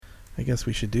I guess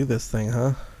we should do this thing,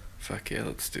 huh? Fuck yeah,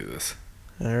 let's do this.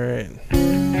 All right.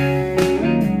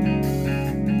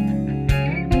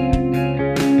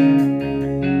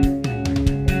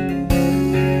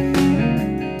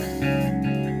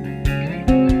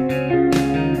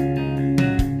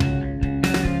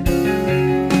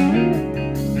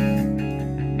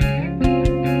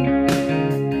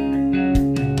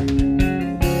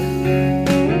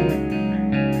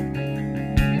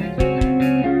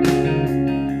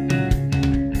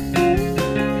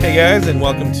 Hey guys, and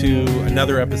welcome to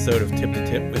another episode of Tip to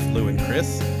Tip with Lou and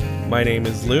Chris. My name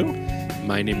is Lou.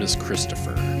 My name is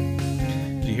Christopher.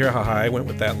 Did you hear how high I went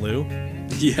with that, Lou?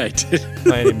 Yeah, I did.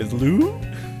 My name is Lou.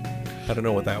 I don't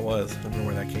know what that was. I don't know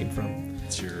where that came from.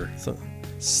 It's your So,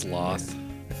 sloth.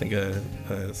 I think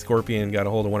a scorpion got a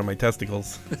hold of one of my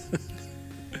testicles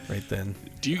right then.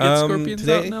 Do you get scorpions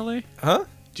today- out in LA? Huh?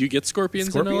 Do you get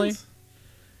scorpions in LA?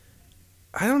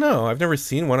 I don't know. I've never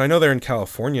seen one. I know they're in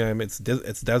California. I mean, it's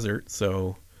desert,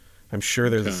 so I'm sure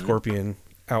there's a Okay. scorpion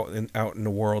out in the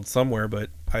world somewhere, but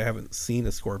I haven't seen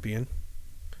a scorpion.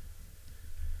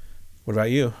 What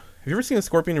about you? Have you ever seen a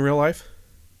scorpion in real life?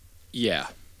 Yeah.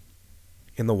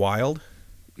 In the wild?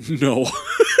 No.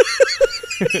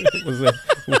 Was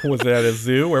it at a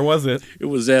zoo? Where was it? It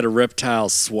was at a reptile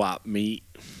swap meet.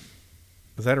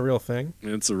 Is that a real thing?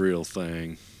 It's a real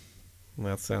thing.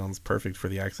 Well, that sounds perfect for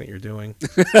the accent you're doing.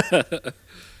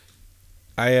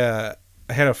 I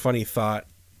had a funny thought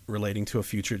relating to a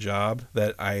future job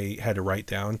that I had to write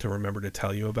down to remember to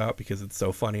tell you about because it's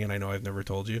so funny and I know I've never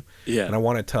told you. Yeah. And I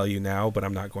want to tell you now, but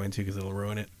I'm not going to because it'll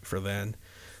ruin it for then.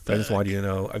 But I just wanted you to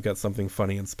know I've got something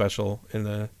funny and special in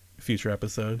the future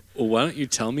episode. Well, why don't you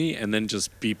tell me and then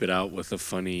just beep it out with a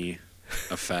funny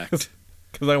effect?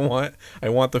 Because I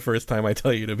want the first time I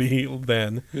tell you to be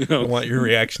then. I want your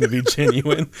reaction to be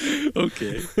genuine.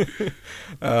 Okay.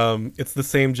 It's the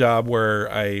same job where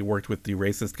I worked with the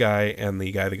racist guy and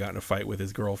the guy that got in a fight with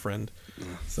his girlfriend.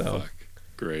 So Fuck.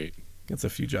 Great. it's a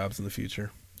few jobs in the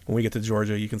future. When we get to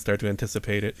Georgia, you can start to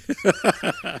anticipate it.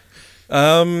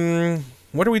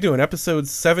 What are we doing? Episode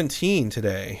 17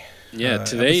 today. Yeah,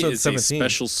 today episode is 17. a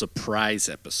special surprise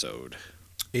episode.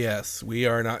 Yes, we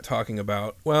are not talking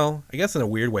about, well, I guess in a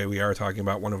weird way we are talking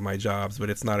about one of my jobs, but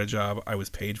it's not a job I was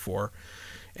paid for,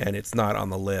 and it's not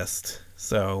on the list.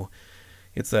 So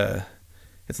it's an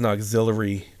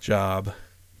auxiliary job.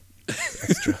 It's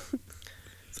extra.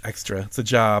 It's extra. It's a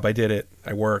job. I did it.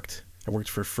 I worked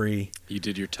for free. You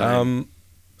did your time.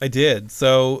 I did.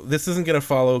 So this isn't going to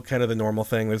follow kind of the normal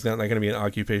thing. There's not going to be an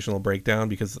occupational breakdown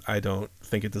because I don't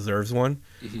think it deserves one.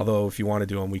 Mm-hmm. Although if you want to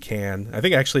do them, we can. I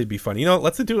think actually it'd be funny. You know,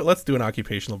 let's do it. Let's do an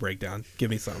occupational breakdown. Give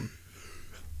me some.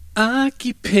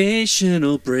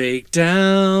 Occupational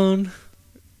breakdown.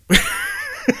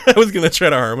 I was going to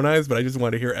try to harmonize, but I just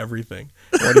want to hear everything.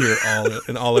 I want to hear all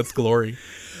in all its glory.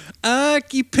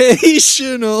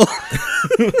 Occupational.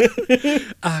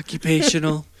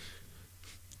 Occupational.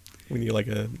 We need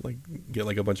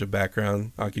get a bunch of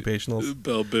background occupationals.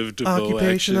 Bell Biv DeVoe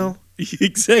Occupational. action.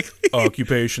 Exactly.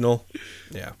 Occupational.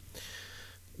 Yeah.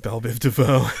 Bell Biv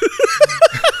DeVoe.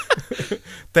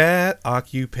 That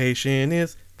occupation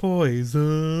is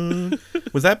poison.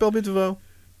 Was that Bell Biv DeVoe?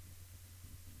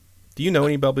 Do you know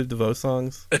any Bell Biv DeVoe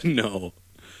songs? No.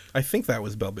 I think that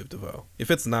was Bell Biv DeVoe.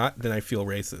 If it's not, then I feel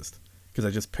racist because I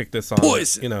just picked this song.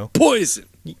 Poison. You know. Poison.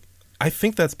 I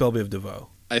think that's Bell Biv DeVoe.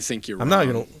 I think you're I'm wrong.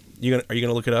 not gonna. Are you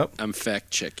gonna look it up? I'm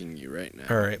fact checking you right now.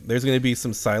 All right. There's gonna be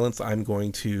some silence. I'm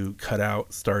going to cut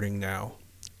out starting now.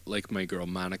 Like my girl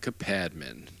Monica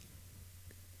Padman.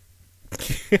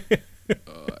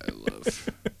 Oh, I love.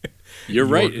 You're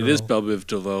right. girl. It is Bell Biv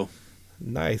DeVoe.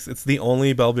 Nice. It's the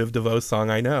only Bell Biv DeVoe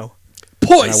song I know.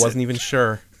 Poison. And I wasn't even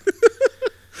sure.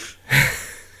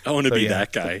 I want to So, be yeah.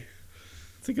 that guy.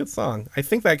 It's a good song. I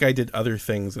think that guy did other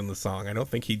things in the song. I don't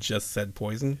think he just said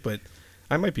poison, but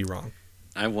I might be wrong.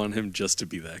 I want him just to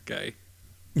be that guy.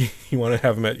 You want to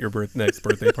have him at your next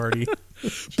birthday party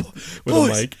with a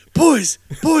Poison. mic?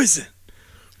 Poison.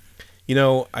 You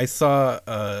know, I saw,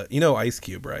 Ice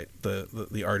Cube, right?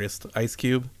 The artist Ice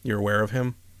Cube. You're aware of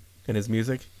him and his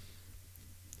music?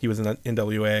 He was in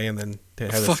NWA and then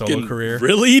had a solo career.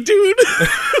 Really, dude?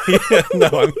 Yeah,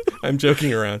 no, I'm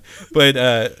joking around.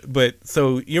 But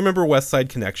so you remember West Side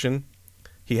Connection?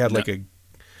 He had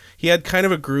he had kind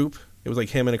of a group. It was like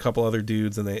him and a couple other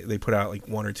dudes, and they put out like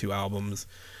one or two albums.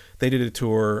 They did a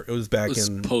tour. It was back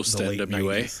in post the late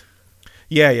NWA. 90s.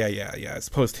 Yeah. It's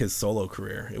post his solo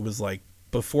career. It was like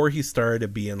before he started to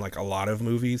be in like a lot of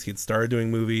movies. He'd started doing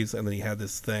movies, and then he had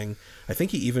this thing. I think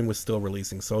he even was still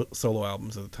releasing solo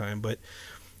albums at the time. But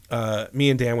me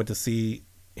and Dan went to see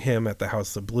him at the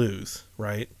House of Blues,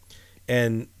 right?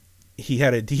 And he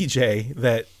had a DJ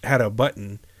that had a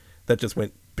button that just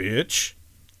went bitch.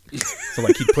 So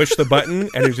like he'd push the button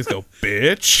and it would just go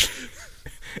bitch.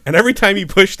 And every time he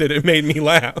pushed it, it made me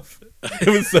laugh. It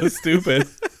was so stupid.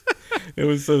 It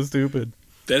was so stupid.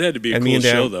 That had to be a cool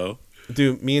show, though.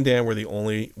 Dude, me and Dan were the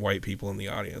only white people in the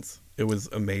audience. It was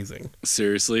amazing.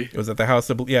 Seriously? It was at the House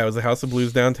of it was the House of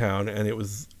Blues downtown, and it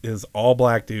was all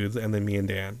black dudes, and then me and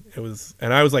Dan.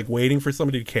 And I was like waiting for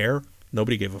somebody to care.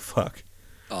 Nobody gave a fuck.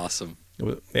 Awesome.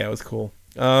 It was cool.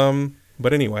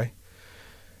 But anyway,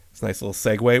 it's a nice little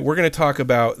segue. We're going to talk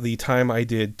about the time I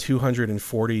did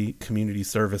 240 community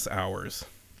service hours.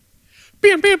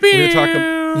 We're going to talk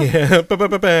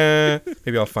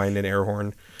maybe I'll find an air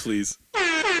horn. Please.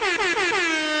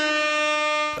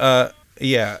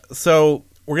 Yeah, so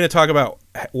we're going to talk about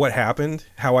what happened,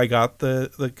 how I got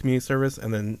the community service,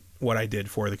 and then what I did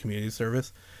for the community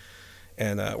service.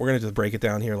 And we're going to just break it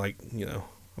down here like, I'm going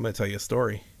to tell you a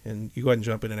story. And you go ahead and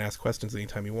jump in and ask questions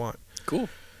anytime you want. Cool.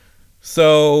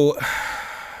 So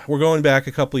we're going back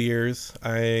a couple of years.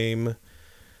 I'm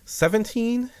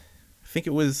 17. I think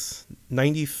it was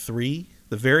 93,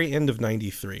 the very end of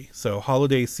 93. So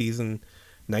holiday season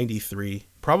 93,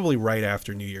 probably right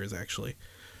after New Year's, actually.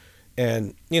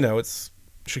 And, it's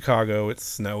Chicago, it's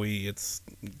snowy, it's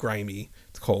grimy,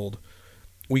 it's cold.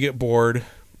 We get bored.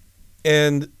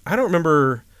 And I don't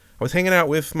remember, I was hanging out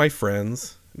with my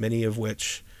friends, many of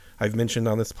which I've mentioned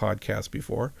on this podcast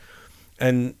before.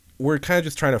 And we're kind of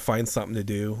just trying to find something to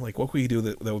do. Like, what could we do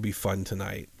that would be fun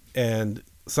tonight? And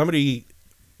somebody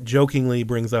jokingly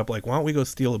brings up, like, why don't we go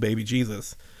steal a baby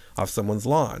Jesus off someone's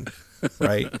lawn?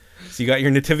 Right? So you got your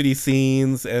nativity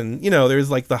scenes, and there's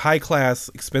like the high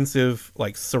class expensive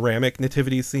like ceramic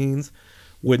nativity scenes,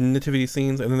 wooden nativity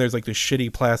scenes, and then there's like the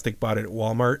shitty plastic bought at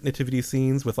Walmart nativity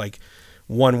scenes with like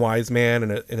one wise man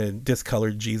and a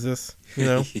discolored Jesus,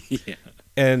 Yeah.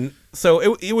 And so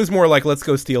it was more like, let's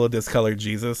go steal a discolored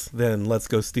Jesus than let's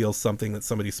go steal something that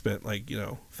somebody spent like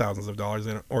thousands of dollars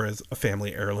in, or as a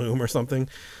family heirloom or something.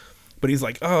 But he's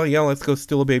like, oh yeah, let's go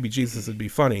steal a baby Jesus, it'd be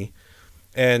funny.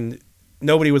 And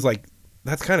nobody was like,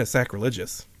 that's kind of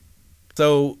sacrilegious.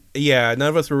 So yeah, none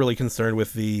of us were really concerned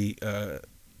with the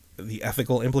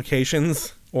ethical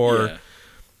implications or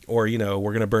we're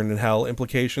going to burn in hell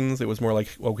implications. It was more like,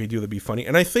 what we do that'd be funny.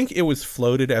 And I think it was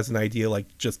floated as an idea,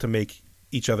 like just to make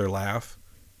each other laugh.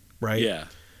 Right. Yeah.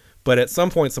 But at some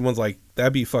point someone's like,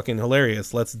 that'd be fucking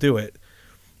hilarious. Let's do it.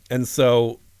 And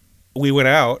so we went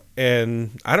out,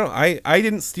 and I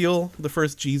didn't steal the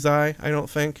first Jesus, I don't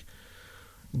think.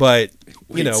 But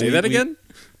say that again?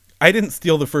 I didn't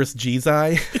steal the first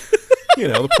Jesus.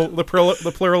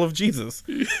 the plural of Jesus.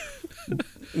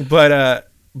 But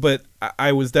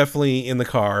I was definitely in the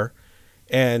car,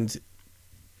 and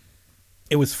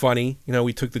it was funny.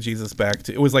 We took the Jesus back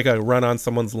to. It was like a run on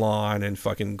someone's lawn and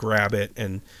fucking grab it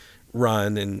and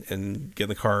run and get in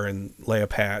the car and lay a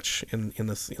patch in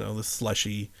this this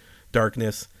slushy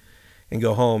darkness. And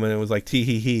go home, and it was like tee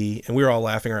hee hee, and we were all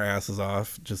laughing our asses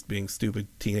off, just being stupid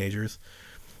teenagers.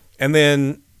 And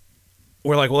then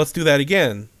we're like, well, let's do that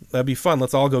again. That'd be fun.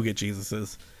 Let's all go get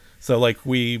Jesuses. So like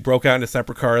we broke out into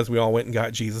separate cars. We all went and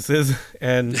got Jesuses,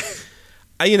 and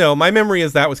my memory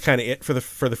is that was kind of it for the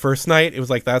first night. It was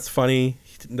like, that's funny,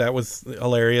 that was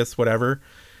hilarious, whatever.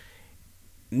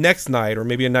 Next night, or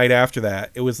maybe a night after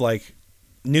that, it was like,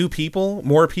 new people,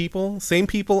 more people, same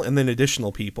people, and then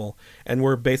additional people. And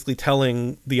we're basically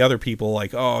telling the other people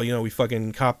like, oh, we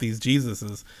fucking cop these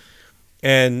Jesuses.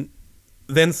 And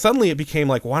then suddenly it became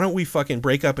like, why don't we fucking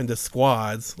break up into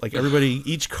squads? Like everybody,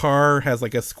 each car has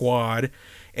like a squad,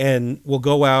 and we'll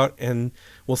go out and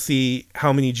we'll see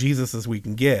how many Jesuses we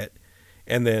can get.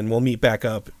 And then we'll meet back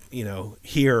up,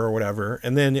 here or whatever.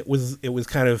 And then it was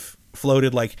kind of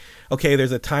floated like, okay,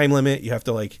 there's a time limit. You have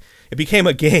to like, it became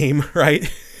a game, right?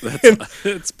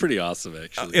 It's pretty awesome,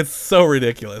 actually. It's so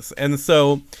ridiculous. And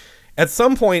so at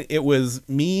some point it was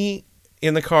me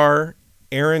in the car,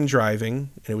 Aaron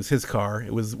driving, and it was his car.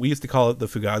 We used to call it the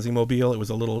Fugazi Mobile. It was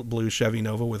a little blue Chevy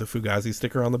Nova with a Fugazi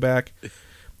sticker on the back.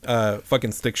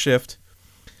 Fucking stick shift,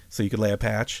 so you could lay a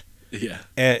patch. Yeah.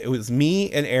 And it was me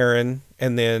and Aaron,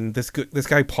 and then this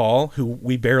guy Paul, who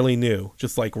we barely knew,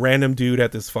 just like random dude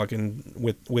at this fucking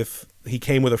with he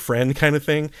came with a friend kind of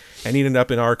thing, and he ended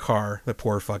up in our car. The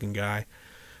poor fucking guy.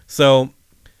 So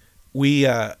we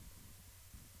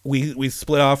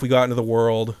split off. We got into the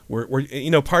world.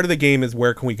 We're part of the game is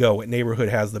where can we go? What neighborhood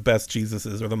has the best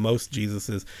Jesuses or the most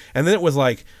Jesuses? And then it was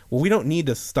like, well, we don't need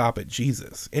to stop at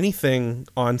Jesus. Anything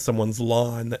on someone's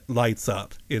lawn that lights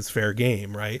up is fair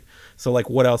game, right? So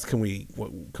like, what else can we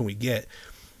get?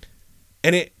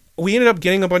 And we ended up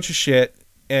getting a bunch of shit,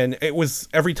 And it was,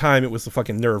 every time it was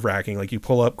fucking nerve wracking. Like, you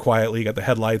pull up quietly, you got the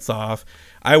headlights off.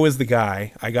 I was the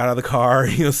guy. I got out of the car,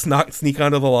 sneak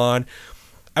onto the lawn.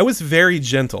 I was very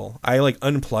gentle. I like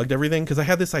unplugged everything because I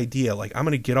had this idea, like, I'm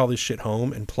going to get all this shit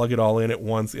home and plug it all in at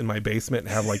once in my basement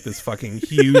and have like this fucking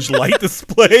huge light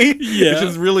display. Yeah. Which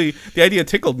is really, the idea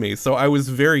tickled me. So I was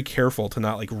very careful to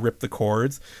not like rip the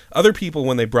cords. Other people,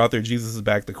 when they brought their Jesuses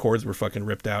back, the cords were fucking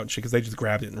ripped out and shit because they just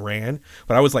grabbed it and ran.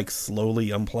 But I was like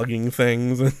slowly unplugging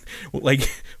things and like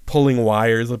pulling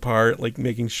wires apart, like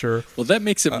making sure. Well, that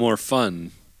makes it more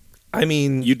fun. I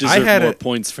mean, You deserve more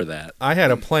points for that. I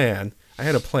had a plan.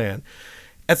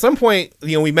 At some point,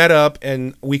 we met up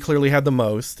and we clearly had the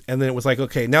most. And then it was like,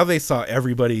 okay, now they saw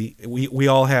everybody. We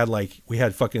all had like, we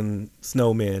had fucking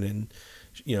snowmen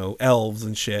and, elves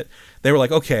and shit. They were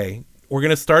like, okay, we're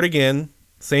going to start again.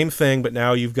 Same thing. But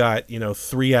now you've got,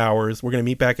 3 hours. We're going to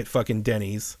meet back at fucking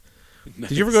Denny's. Nice.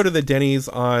 Did you ever go to the Denny's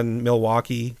on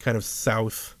Milwaukee, kind of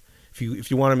south?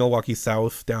 If you want to Milwaukee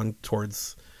south down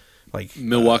towards like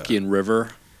Milwaukee and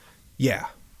River. Yeah.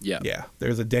 Yeah.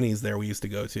 There's a Denny's there we used to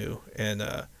go to, and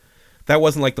that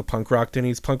wasn't like the punk rock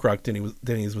Denny's. Punk rock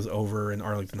Denny's was over in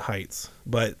Arlington Heights,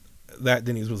 but that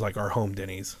Denny's was like our home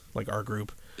Denny's, like our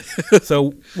group.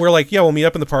 So we're like, yeah, we'll meet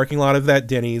up in the parking lot of that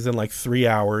Denny's in like 3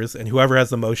 hours, and whoever has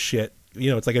the most shit,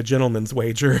 it's like a gentleman's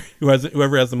wager.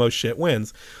 Whoever has the most shit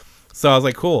wins. So I was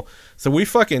like, cool. So we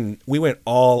went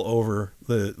all over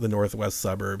the northwest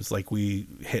suburbs. Like, we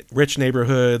hit rich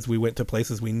neighborhoods. We went to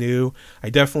places we knew. I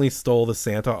definitely stole the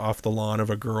Santa off the lawn of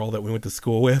a girl that we went to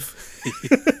school with.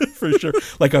 For sure.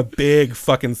 Like a big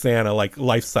fucking Santa, like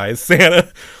life-size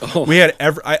Santa. Oh. We had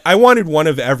I wanted one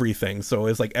of everything. So it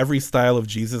was like every style of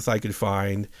Jesus I could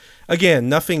find. Again,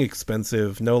 nothing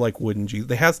expensive. No like wooden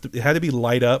Jesus. It had to be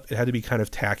light up. It had to be kind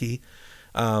of tacky.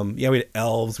 We had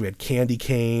elves, we had candy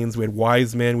canes, we had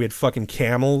wise men, we had fucking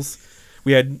camels,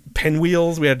 we had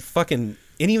pinwheels, we had fucking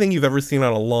anything you've ever seen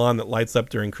on a lawn that lights up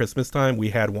during Christmas time. We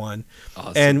had one.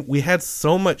 Awesome. And we had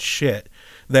so much shit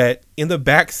that in the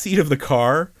back seat of the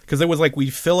car, because it was like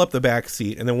we'd fill up the back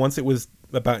seat, and then once it was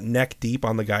about neck deep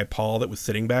on the guy Paul that was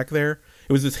sitting back there,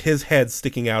 it was just his head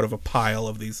sticking out of a pile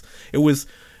of these.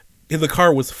 The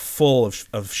car was full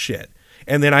of shit.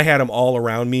 And then I had them all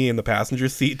around me in the passenger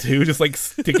seat too, just like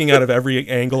sticking out of every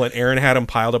angle. And Aaron had them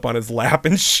piled up on his lap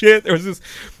and shit. There was just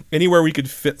anywhere we could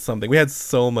fit something. We had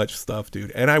so much stuff, dude.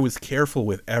 And I was careful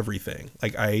with everything.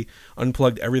 Like, I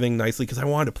unplugged everything nicely because I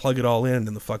wanted to plug it all in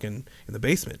the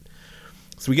basement.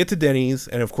 So we get to Denny's,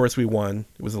 and of course we won.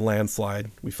 It was a landslide.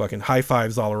 We fucking high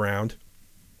fives all around.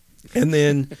 And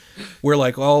then we're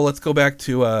like, oh, let's go back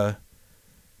to, we're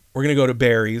going to go to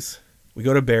Barry's. We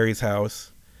go to Barry's house.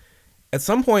 At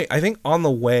some point, I think on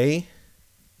the way,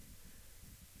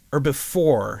 or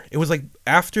before, it was like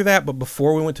after that, but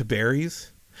before we went to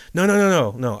Barry's. No.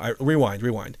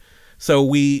 Rewind. So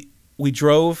we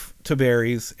drove to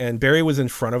Barry's, and Barry was in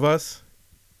front of us,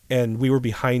 and we were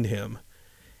behind him.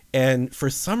 And for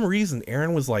some reason,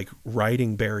 Aaron was like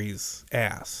riding Barry's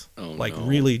ass,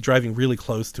 really driving really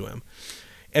close to him.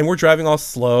 And we're driving all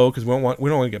slow because we don't want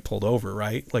to get pulled over,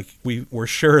 right? Like, we're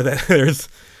sure that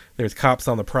there's cops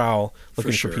on the prowl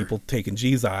looking for people taking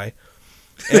G's eye.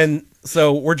 And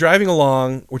so we're driving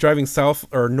along. We're driving south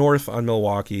or north on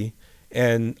Milwaukee,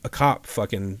 and a cop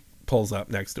fucking pulls up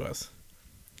next to us.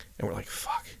 And we're like,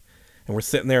 fuck. And we're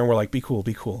sitting there and we're like, be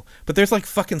cool. But there's like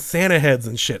fucking Santa heads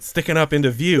and shit sticking up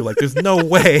into view. Like, there's no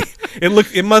way.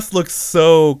 It must look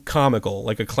so comical,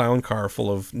 like a clown car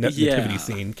full of nativity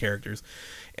scene characters.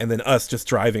 And then us just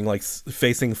driving, like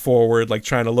facing forward, like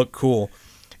trying to look cool.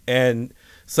 And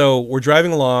so we're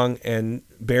driving along, and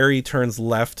Barry turns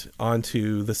left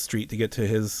onto the street to get to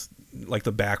his, like,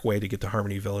 the back way to get to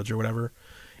Harmony Village or whatever.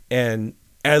 And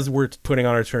as we're putting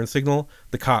on our turn signal,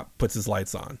 the cop puts his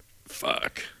lights on.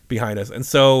 Fuck. Behind us. And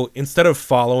so instead of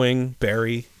following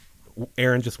Barry,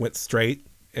 Aaron just went straight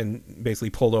and basically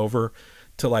pulled over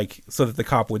to, like, so that the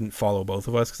cop wouldn't follow both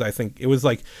of us. Because I think it was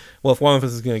like, well, if one of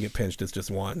us is going to get pinched, it's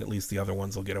just one. At least the other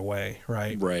ones will get away,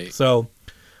 right? Right. So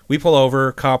we pull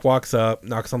over, cop walks up,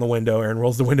 knocks on the window, Aaron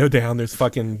rolls the window down. There's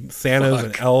fucking Santas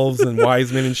and elves and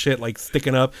wise men and shit, like,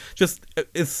 sticking up. Just,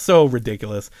 it's so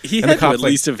ridiculous. He had to at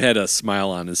least have had a smile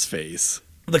on his face.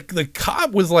 The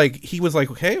cop was like,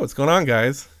 hey, what's going on,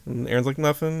 guys? And Aaron's like,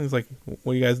 nothing. He's like,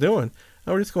 what are you guys doing?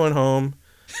 Oh, we're just going home.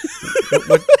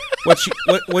 What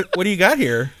do you got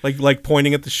here? Like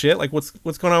pointing at the shit. Like, what's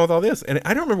going on with all this? And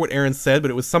I don't remember what Aaron said,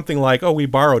 but it was something like, oh, we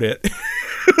borrowed it.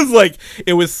 It was like,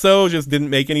 it was so just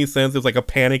didn't make any sense. It was like a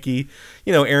panicky,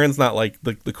 Aaron's not like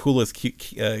the coolest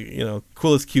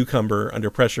coolest cucumber under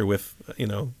pressure with,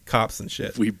 cops and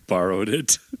shit. We borrowed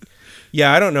it.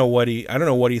 Yeah, I don't know what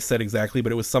he said exactly,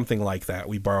 but it was something like that.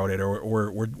 We borrowed it,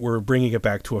 or we're bringing it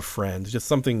back to a friend. Just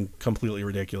something completely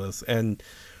ridiculous. And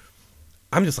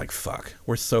I'm just like, fuck,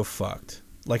 we're so fucked.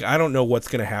 Like, I don't know what's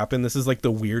gonna happen. This is like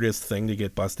the weirdest thing to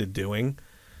get busted doing,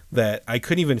 that I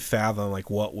couldn't even fathom like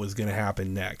what was gonna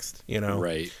happen next.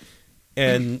 Right.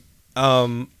 And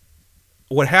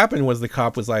what happened was the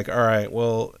cop was like, all right,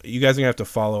 well, you guys are gonna have to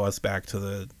follow us back to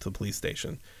the police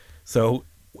station. So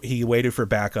he waited for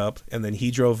backup, and then he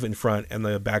drove in front, and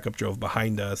the backup drove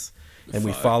behind us, and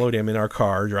we Fuck. followed him in our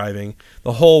car driving.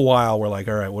 The whole while we're like,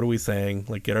 all right, what are we saying?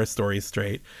 Like, get our stories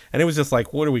straight. And it was just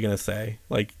like, what are we gonna say?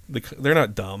 Like, they're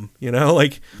not dumb,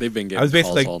 like, They've been I was getting basically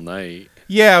calls like, all night.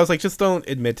 yeah, I was like, just don't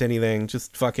admit to anything.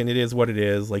 Just fucking, it is what it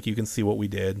is. Like, you can see what we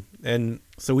did. And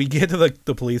so we get to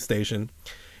the police station,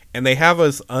 and they have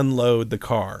us unload the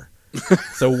car.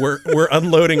 So we're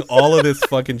unloading all of this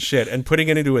fucking shit and putting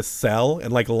it into a cell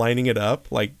and like lining it up,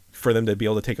 like for them to be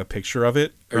able to take a picture of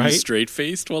it. Are Right? you straight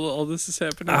faced while all this is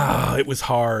happening? Ah, it was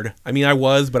hard. I mean, I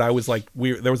was, but I was like,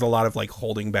 there was a lot of like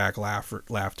holding back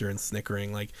laughter and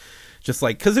snickering, like, just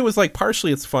like, because it was like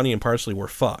partially it's funny and partially we're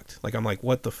fucked. Like, I'm like,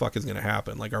 what the fuck is gonna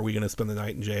happen? Like, are we gonna spend the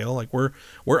night in jail? Like, we're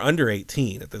under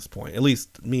 18 at this point. At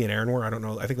least me and Aaron were. I don't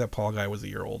know. I think that Paul guy was a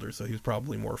year older, so he was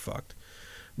probably more fucked.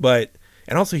 But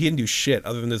and also he didn't do shit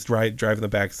other than just drive in the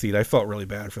back seat. I felt really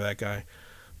bad for that guy.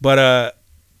 But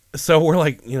so we're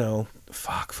like,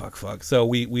 fuck. So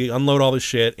we unload all the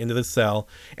shit into the cell,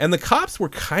 and the cops were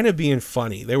kind of being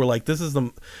funny. They were like, this is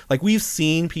like, we've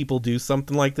seen people do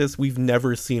something like this. We've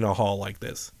never seen a haul like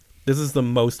this. This is the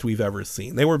most we've ever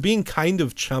seen. They were being kind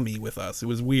of chummy with us. It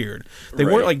was weird. They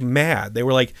weren't like mad. They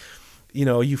were like,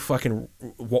 you fucking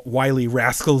wily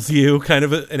rascals, you kind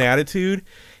of an attitude.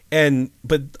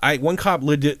 But one cop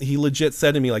legit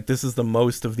said to me, like, this is the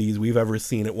most of these we've ever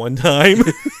seen at one time.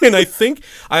 And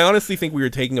I honestly think we were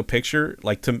taking a picture,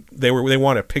 like, they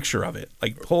want a picture of it.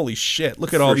 Like, holy shit,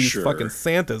 look at all these fucking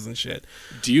Santas and shit.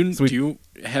 Do you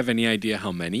have any idea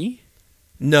how many?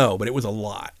 No, but it was a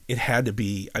lot. It had to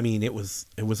be. I mean, it was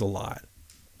a lot.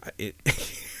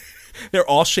 They're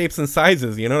all shapes and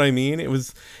sizes, you know what I mean? It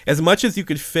was as much as you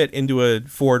could fit into a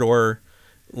 4-door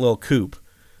little coupe.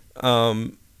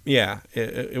 Yeah,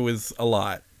 it was a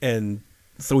lot. And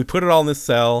so we put it all in this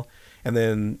cell, and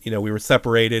then, we were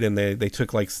separated, and they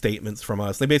took like statements from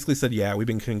us. They basically said, yeah, we've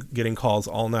been getting calls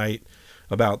all night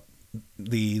about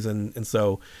these. And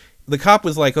so the cop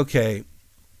was like, okay,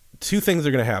 two things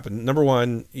are going to happen. Number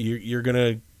one, you're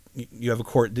going to have a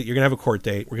court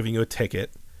date. We're giving you a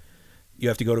ticket. You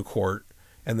have to go to court,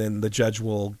 and then the judge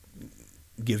will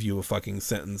give you a fucking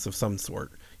sentence of some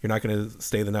sort. You're not going to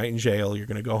stay the night in jail. You're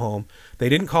going to go home. They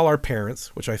didn't call our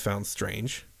parents, which I found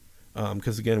strange,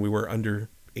 because again, we were under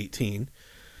 18,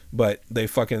 but they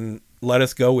fucking let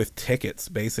us go with tickets,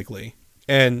 basically,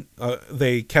 and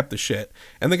they kept the shit.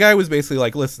 And the guy was basically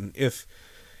like, listen, if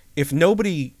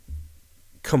nobody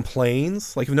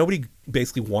complains, like if nobody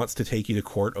basically wants to take you to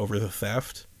court over the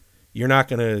theft, you're not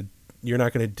gonna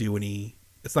do any.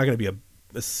 It's not gonna be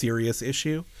a serious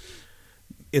issue.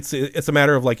 It's a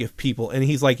matter of like if people, and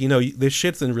he's like, this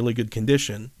shit's in really good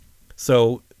condition,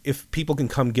 so if people can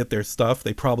come get their stuff,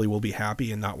 they probably will be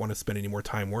happy and not want to spend any more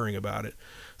time worrying about it.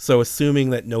 So assuming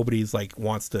that nobody's like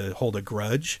wants to hold a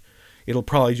grudge, it'll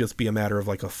probably just be a matter of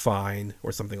like a fine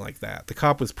or something like that. The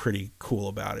cop was pretty cool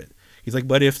about it. He's like,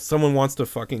 but if someone wants to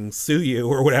fucking sue you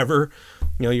or whatever,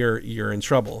 you're in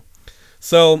trouble.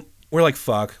 So we're like,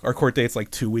 fuck, our court date's like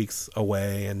 2 weeks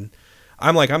away, and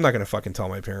I'm like, I'm not gonna fucking tell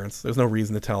my parents. There's no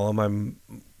reason to tell them. I'm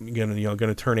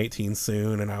gonna turn 18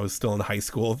 soon, and I was still in high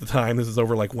school at the time. This is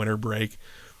over like winter break.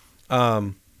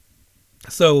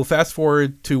 So fast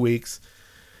forward 2 weeks,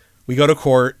 we go to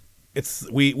court.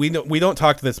 We don't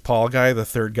talk to this Paul guy, the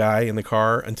third guy in the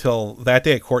car, until that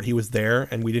day at court. He was there,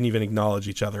 and we didn't even acknowledge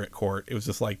each other at court. It was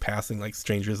just like passing like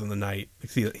strangers in the night.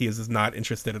 He is just not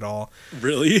interested at all.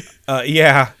 Really?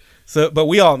 Yeah. So, but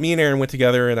me and Aaron went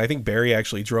together, and I think Barry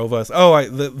actually drove us.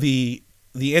 The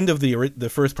end of the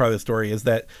first part of the story is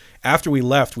that after we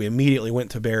left, we immediately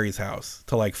went to Barry's house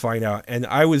to like find out. And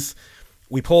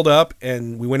we pulled up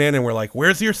and we went in and we're like,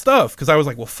 "Where's your stuff?" Because I was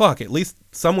like, "Well, fuck, at least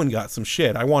someone got some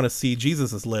shit. I want to see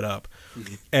Jesus is lit up."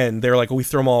 Mm-hmm. And they're like, "Well, we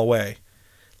threw them all away."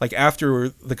 Like after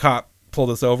the cop pulled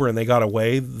us over and they got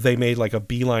away, they made like a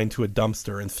beeline to a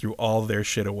dumpster and threw all their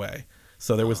shit away.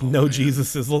 So there was no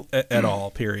Jesuses at all.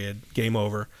 Period. Game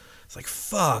over. It's like,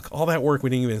 fuck, all that work.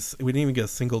 We didn't even get a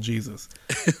single Jesus.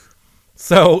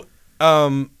 So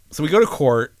we go to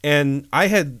court, and I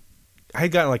had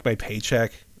gotten like my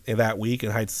paycheck that week,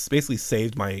 and I had basically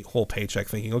saved my whole paycheck,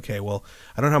 thinking, okay, well,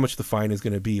 I don't know how much the fine is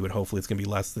going to be, but hopefully it's going to be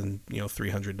less than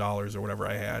 $300 or whatever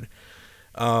I had.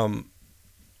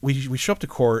 We show up to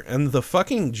court, and the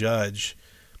fucking judge.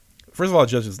 First of all, the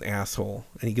judge is an asshole,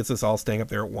 and he gets us all staying up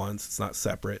there at once. It's not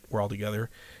separate; we're all together.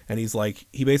 And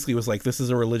he basically was like, "This is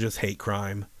a religious hate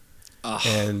crime,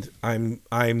 and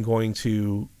I'm going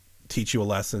to teach you a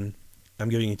lesson. I'm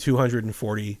giving you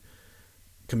 240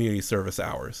 community service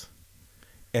hours."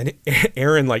 And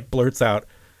Aaron like blurts out,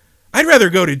 "I'd rather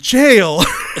go to jail."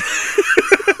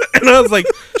 And I was like,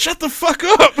 "Shut the fuck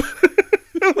up!"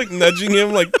 I'm like nudging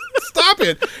him, like, "Stop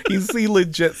it!" He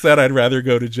legit said, "I'd rather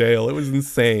go to jail." It was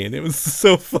insane. It was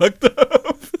so fucked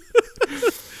up.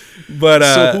 But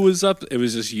so who was up? It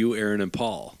was just you, Aaron, and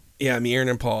Paul. Yeah, me, Aaron,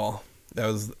 and Paul. That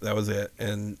was it.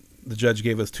 And the judge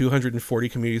gave us 240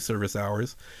 community service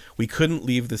hours. We couldn't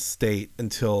leave the state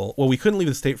we couldn't leave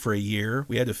the state for a year.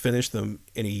 We had to finish them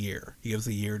in a year. He gives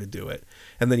a year to do it.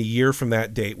 And then a year from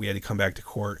that date, we had to come back to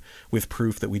court with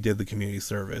proof that we did the community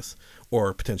service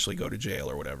or potentially go to jail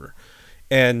or whatever.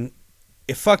 And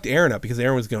it fucked Aaron up because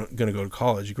Aaron was going to go to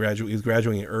college. He was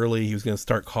graduating early. He was going to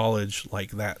start college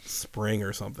like that spring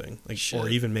or something, or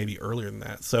even maybe earlier than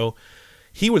that. So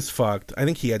he was fucked. I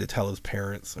think he had to tell his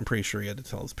parents. I'm pretty sure he had to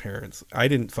tell his parents. I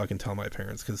didn't fucking tell my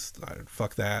parents because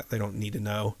fuck that. They don't need to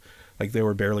know. Like, they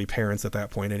were barely parents at that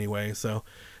point anyway, so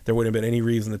there wouldn't have been any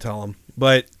reason to tell them.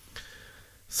 But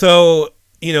so,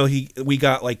 we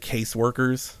got like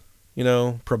caseworkers,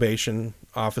 probation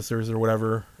officers or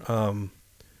whatever.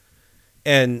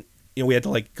 And we had to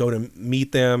like go to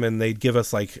meet them, and they'd give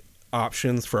us like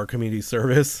options for our community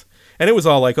service. And it was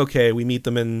all like, okay, we meet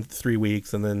them in 3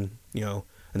 weeks, and then,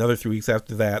 another 3 weeks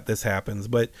after that, this happens.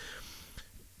 But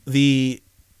the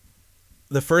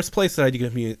first place that I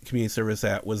did community service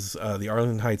at was the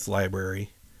Arlington Heights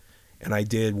Library, and I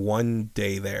did 1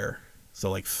 day there.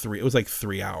 So it was like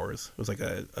 3 hours. It was like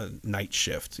a night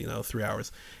shift, 3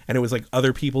 hours. And it was like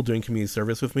other people doing community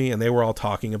service with me, and they were all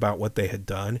talking about what they had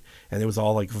done, and it was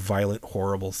all like violent,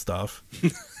 horrible stuff,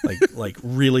 like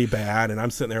really bad. And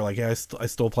I'm sitting there like, yeah, I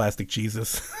stole Plastic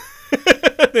Jesus.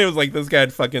 It was like this guy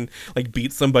had fucking like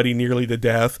beat somebody nearly to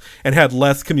death and had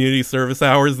less community service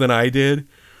hours than I did.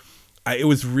 It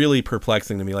was really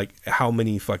perplexing to me, like how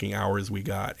many fucking hours we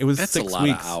got. It was That's 6 weeks. a lot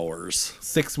of hours.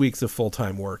 6 weeks of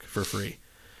full-time work for free.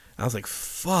 I was like,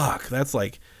 fuck, that's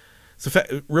like... So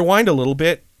rewind a little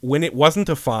bit. When it wasn't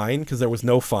a fine, because there was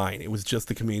no fine, it was just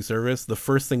the community service, the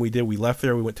first thing we did, we left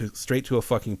there, we went straight to a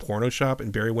fucking porno shop,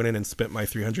 and Barry went in and spent my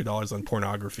 $300 on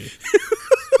pornography.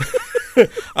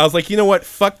 I was like, you know what?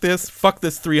 Fuck this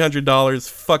 $300.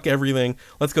 Fuck everything.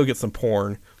 Let's go get some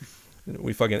porn.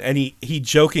 And he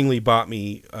jokingly bought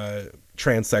me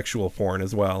transsexual porn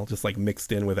as well, just like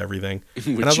mixed in with everything. Which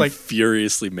and I was like,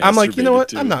 furiously masturbated I'm like, you know what?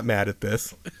 to. I'm not mad at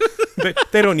this.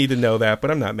 They don't need to know that, but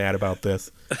I'm not mad about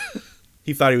this.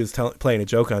 He thought he was playing a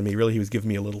joke on me. Really, he was giving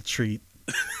me a little treat.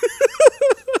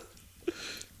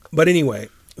 But anyway,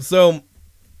 so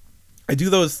I do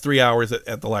those 3 hours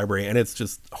at the library, and it's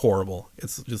just horrible.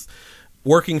 It's just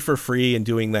working for free and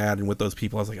doing that, and with those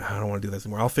people, I was like, I don't want to do this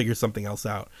anymore. I'll figure something else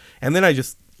out. And then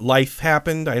life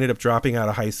happened. I ended up dropping out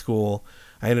of high school.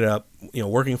 I ended up,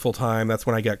 working full time. That's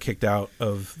when I got kicked out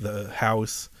of the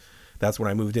house. That's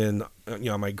when I moved in,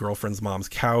 on my girlfriend's mom's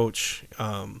couch.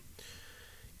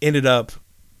 Ended up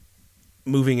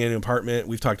moving in an apartment.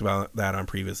 We've talked about that on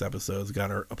previous episodes.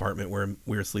 Got our apartment where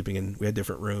we were sleeping in. We had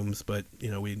different rooms, but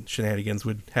shenanigans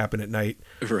would happen at night.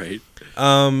 Right.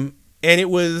 And it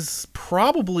was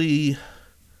probably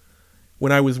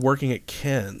when I was working at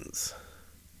Ken's.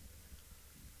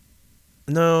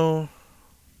 No,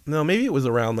 maybe it was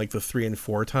around like the 3 and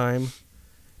 4 time.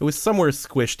 It was somewhere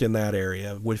squished in that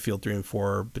area, Woodfield 3 and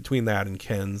 4, between that and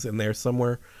Ken's in there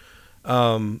somewhere.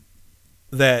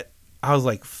 That I was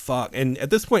like, fuck. And at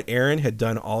this point, Aaron had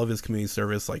done all of his community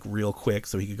service like real quick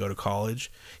so he could go to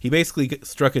college. He basically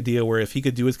struck a deal where if he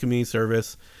could do his community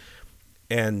service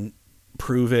and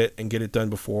prove it and get it done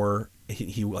before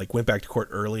he like went back to court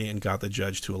early and got the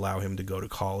judge to allow him to go to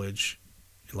college,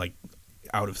 like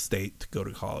out of state to go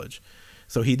to college.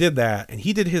 So he did that, and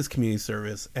he did his community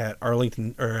service at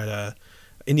Arlington or at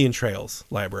Indian Trails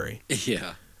Library.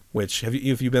 Yeah. Which have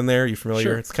you been there? Are you familiar?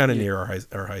 Sure. It's kind of near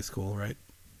our high school, right?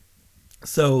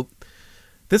 So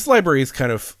this library is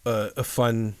kind of a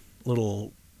fun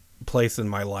little place in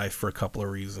my life for a couple of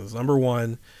reasons. Number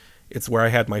one, it's where I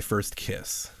had my first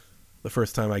kiss. The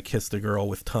first time I kissed a girl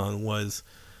with tongue was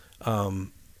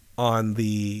on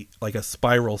a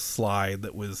spiral slide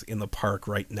that was in the park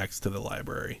right next to the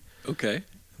library. Okay.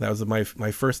 That was my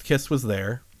first kiss was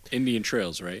there. Indian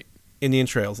Trails, right? Indian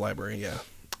Trails Library, yeah.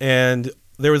 And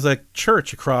there was a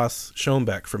church across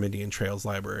Schoenbeck from Indian Trails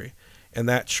Library. And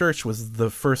that church was the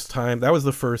first time, that was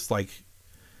the first like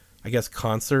I guess,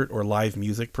 concert or live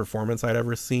music performance I'd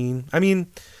ever seen. I mean,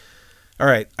 all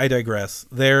right, I digress.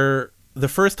 The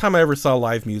first time I ever saw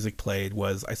live music played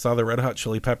was I saw the Red Hot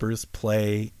Chili Peppers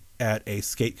play at a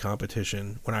skate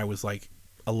competition when I was like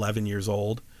 11 years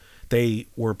old. They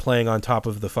were playing on top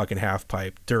of the fucking half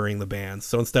pipe during the band.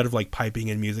 So instead of like piping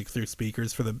in music through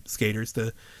speakers for the skaters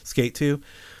to skate to,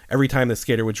 every time the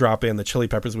skater would drop in, the Chili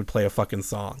Peppers would play a fucking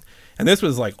song. And this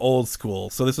was like old school.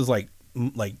 So this was like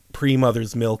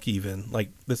pre-Mother's Milk even.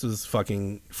 Like this was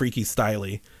fucking Freaky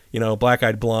Styley. You know, Black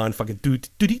Eyed Blonde, fucking that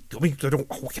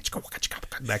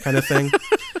kind of thing.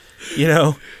 You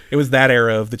know, it was that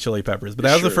era of the Chili Peppers. But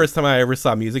that was the first time I ever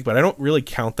saw music. But I don't really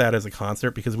count that as a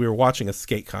concert because we were watching a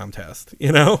skate contest.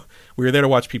 You know, we were there to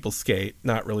watch people skate,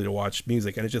 not really to watch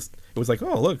music. And it was like,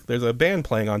 oh, look, there's a band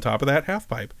playing on top of that half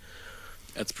pipe.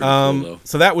 That's pretty cool, though.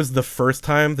 So that was the first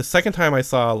time. The second time I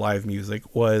saw live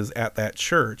music was at that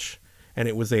church, and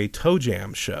it was a Toe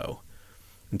Jam show.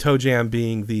 And Toe Jam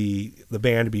being the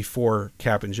band before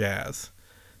Cap'n Jazz.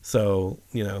 So,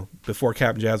 you know, before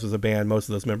Cap'n Jazz was a band, most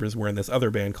of those members were in this other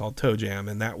band called Toe Jam.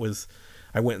 And I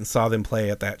went and saw them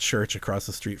play at that church across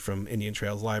the street from Indian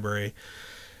Trails Library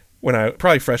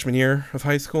probably freshman year of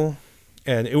high school.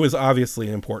 And it was obviously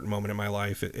an important moment in my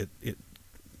life. It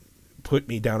put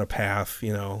me down a path,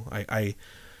 you know. I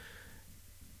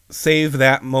save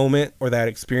that moment or that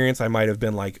experience, I might have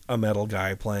been like a metal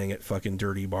guy playing at fucking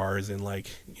dirty bars in like,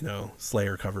 you know,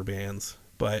 Slayer cover bands.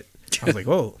 But I was like,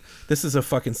 oh, this is a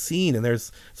fucking scene. And it's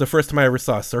the first time I ever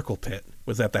saw a circle pit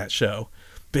was at that show.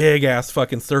 Big ass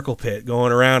fucking circle pit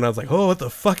going around. I was like, oh, what the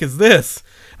fuck is this?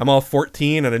 I'm all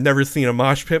 14 and I'd never seen a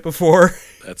mosh pit before.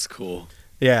 That's cool.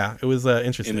 Yeah, it was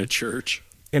interesting. In a church?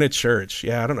 In a church.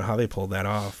 Yeah, I don't know how they pulled that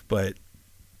off, but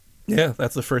yeah,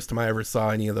 that's the first time I ever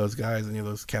saw any of those guys, any of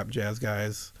those Cap'n Jazz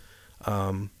guys.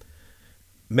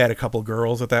 Met a couple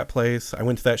girls at that place. I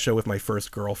went to that show with my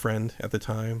first girlfriend at the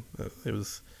time.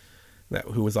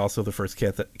 Who was also the first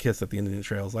kiss at the Indian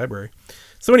Trails Library.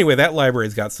 So anyway, that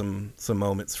library's got some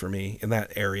moments for me in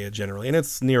that area generally, and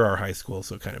it's near our high school,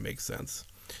 so it kind of makes sense.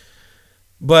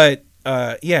 But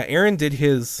yeah, Aaron did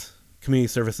his community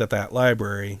service at that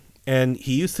library, and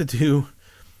he used to do.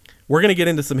 We're going to get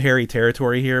into some hairy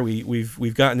territory here.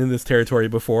 We've gotten in this territory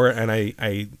before, and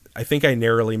I think I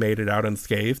narrowly made it out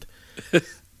unscathed.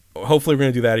 Hopefully we're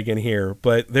going to do that again here.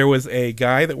 But there was a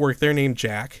guy that worked there named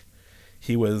Jack.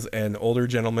 He was an older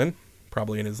gentleman,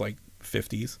 probably in his like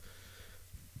 50s.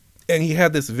 And he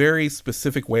had this very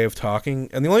specific way of talking.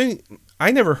 And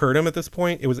I never heard him at this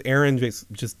point. It was Aaron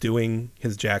just doing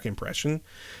his Jack impression.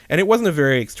 And it wasn't a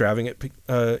very extravagant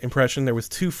impression. There was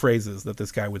two phrases that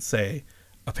this guy would say.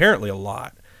 Apparently a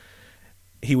lot.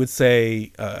 He would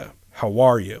say, how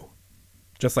are you?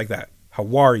 Just like that.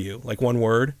 How are you? Like one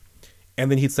word.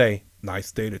 And then he'd say,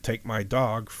 nice day to take my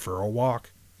dog for a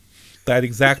walk. That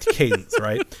exact cadence,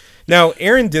 right? Now,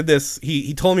 Aaron did this.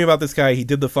 He told me about this guy. He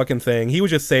did the fucking thing. He would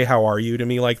just say, how are you to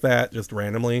me like that, just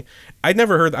randomly. I'd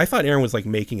never heard. I thought Aaron was like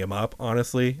making him up,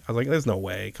 honestly. I was like, there's no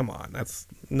way. Come on.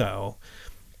 No.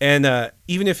 And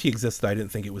even if he existed, I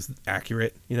didn't think it was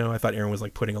accurate. You know, I thought Aaron was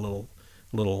like putting a little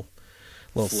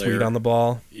sweet on the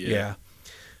ball. Yeah.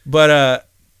 But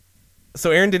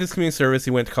so Aaron did his community service.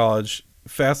 He went to college.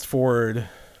 Fast forward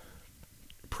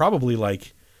probably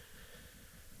like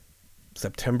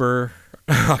September,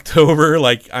 October.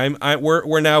 Like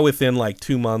we're now within like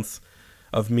 2 months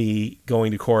of me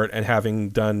going to court and having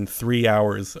done 3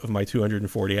 hours of my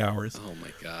 240 hours. Oh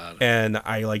my God. And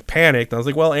I like panicked. I was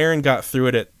like, well, Aaron got through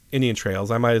it at Indian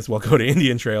Trails. I might as well go to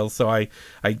Indian Trails. So I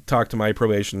talked to my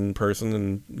probation person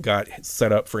and got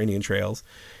set up for Indian Trails.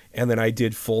 And then I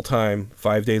did full-time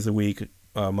 5 days a week,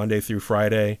 Monday through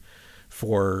Friday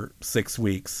for 6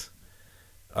 weeks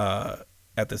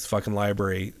at this fucking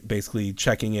library, basically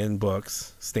checking in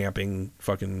books, stamping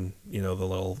fucking, you know, the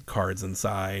little cards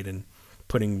inside and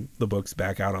putting the books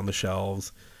back out on the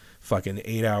shelves, fucking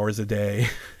 8 hours a day,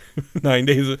 9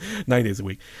 days a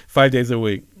week, 5 days a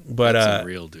week. But that's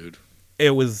unreal, dude.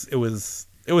 It was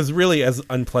really as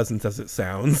unpleasant as it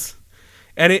sounds.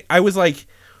 And I was like,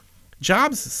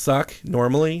 jobs suck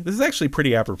normally. This is actually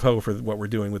pretty apropos for what we're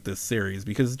doing with this series,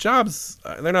 because jobs,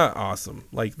 they're not awesome.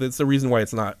 Like, that's the reason why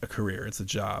it's not a career, it's a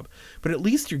job. But at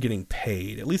least you're getting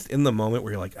paid, at least in the moment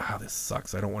where you're like, this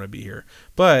sucks, I don't want to be here.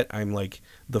 But I'm like,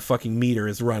 the fucking meter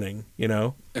is running, you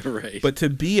know? Right. But to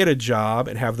be at a job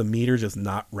and have the meter just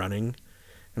not running,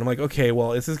 and I'm like, okay, well,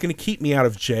 this is going to keep me out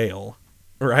of jail,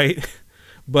 right?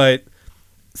 But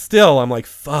still, I'm like,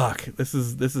 fuck, this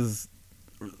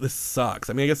sucks.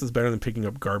 I mean, I guess it's better than picking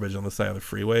up garbage on the side of the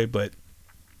freeway, but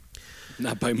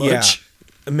not by much.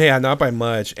 Yeah, not by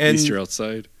much. And at least you're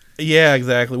outside. Yeah,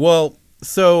 exactly. Well,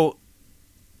 So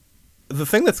the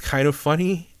thing that's kind of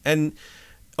funny, and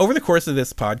over the course of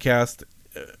this podcast,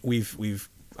 we've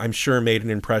I'm sure made an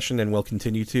impression and will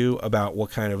continue to about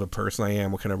what kind of a person I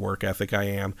am, what kind of work ethic I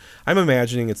am. I'm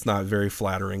imagining it's not a very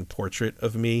flattering portrait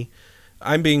of me.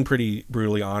 I'm being pretty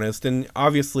brutally honest, and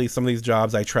obviously some of these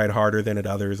jobs I tried harder than at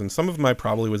others, and some of them I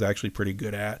probably was actually pretty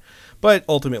good at, but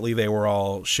ultimately they were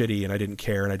all shitty, and I didn't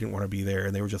care, and I didn't want to be there,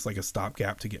 and they were just like a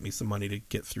stopgap to get me some money to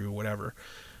get through whatever.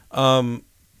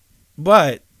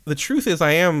 But the truth is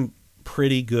I am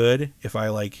pretty good if I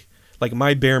like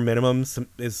my bare minimum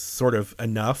is sort of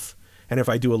enough, and if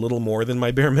I do a little more than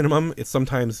my bare minimum, it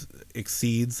sometimes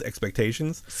exceeds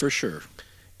expectations. For sure.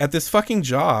 At this fucking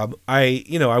job, I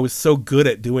was so good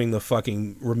at doing the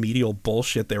fucking remedial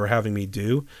bullshit they were having me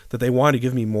do that they wanted to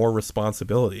give me more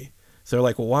responsibility. So they're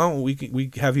like, well, why don't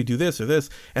we have you do this or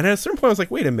this? And at a certain point, I was like,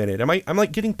 wait a minute, I'm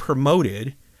like getting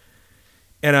promoted,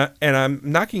 and I'm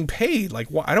not getting paid. Like,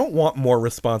 I don't want more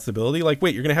responsibility. Like,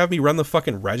 wait, you're gonna have me run the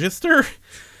fucking register?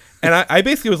 And I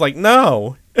basically was like,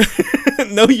 no,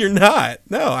 no, you're not.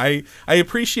 No, I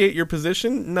appreciate your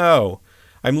position. No.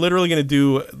 I'm literally going to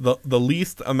do the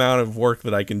least amount of work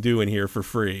that I can do in here for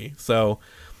free. So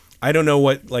I don't know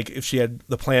what, like, if she had,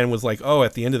 the plan was like, oh,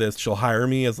 at the end of this, she'll hire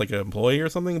me as like an employee or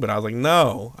something. But I was like,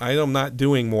 no, I am not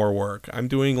doing more work. I'm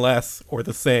doing less or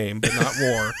the same, but not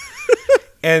more.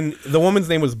 And the woman's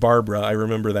name was Barbara. I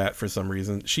remember that for some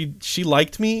reason. She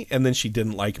liked me, and then she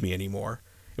didn't like me anymore.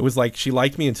 It was like she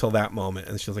liked me until that moment,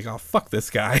 and she was like, oh, fuck this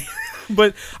guy.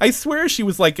 But I swear she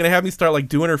was like going to have me start like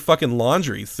doing her fucking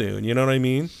laundry soon. You know what I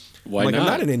mean? Why like,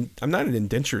 not? I'm not an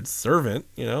indentured servant.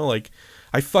 You know, like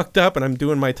I fucked up and I'm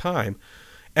doing my time.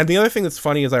 And the other thing that's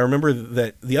funny is I remember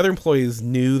that the other employees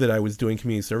knew that I was doing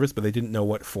community service, but they didn't know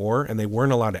what for, and they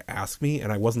weren't allowed to ask me,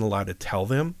 and I wasn't allowed to tell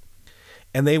them.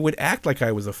 And they would act like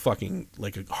I was a fucking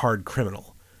like a hard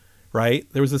criminal. Right?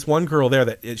 There was this one girl there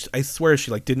that I swear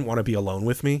she like didn't want to be alone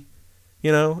with me,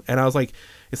 you know? And I was like,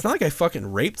 it's not like I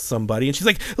fucking raped somebody. And she's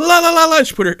like, la la la la. And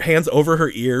she put her hands over her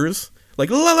ears, like,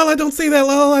 la la la, don't say that,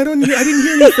 la la la. I didn't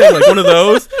hear anything, like one of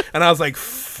those. And I was like,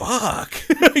 fuck,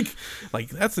 like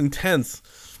that's intense.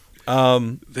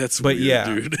 That's but weird, yeah,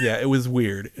 dude. yeah, it was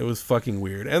weird. It was fucking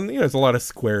weird. And there's a lot of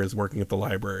squares working at the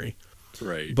library,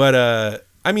 Right? But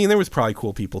I mean, there was probably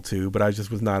cool people too, but I just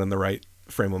was not in the right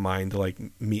frame of mind to like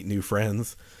meet new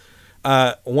friends.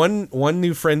 One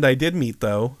new friend I did meet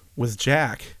though was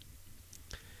Jack.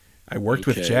 I worked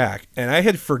with Jack, and I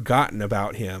had forgotten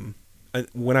about him.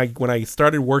 When I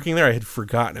started working there, I had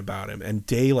forgotten about him. And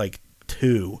day like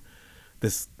 2,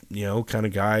 this kind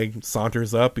of guy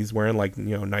saunters up. He's wearing like a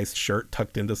nice shirt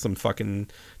tucked into some fucking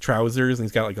trousers, and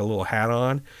he's got like a little hat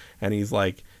on. And he's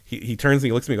like, he turns and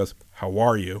he looks at me and goes, "How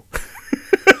are you?"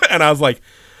 And I was like,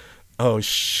 oh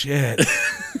shit,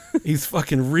 he's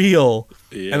fucking real.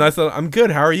 Yeah. And I said, I'm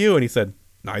good, how are you? And he said,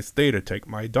 nice day to take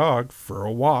my dog for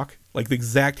a walk. Like the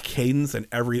exact cadence and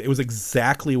everything. It was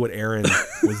exactly what Aaron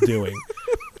was doing.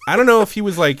 I don't know if he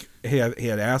was like, he had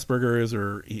Asperger's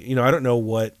or, I don't know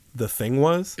what the thing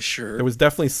was. Sure. There was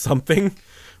definitely something,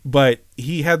 but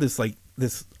he had this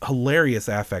hilarious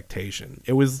affectation.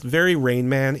 It was very Rain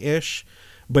Man-ish,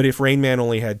 but if Rain Man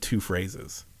only had 2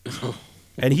 phrases.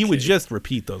 And he would just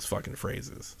repeat those fucking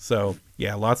phrases. So,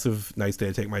 yeah, lots of nice day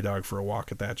to take my dog for a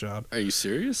walk at that job. Are you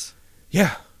serious?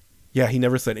 Yeah. Yeah, he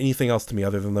never said anything else to me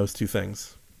other than those 2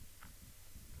 things.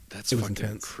 That's fucking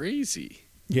intense. Crazy.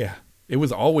 Yeah. It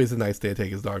was always a nice day to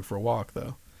take his dog for a walk,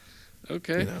 though.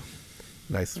 Okay.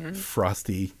 Nice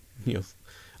frosty,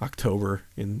 October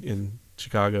in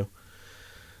Chicago.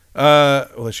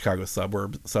 Well, the Chicago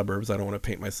suburbs. I don't want to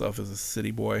paint myself as a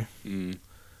city boy. Mm.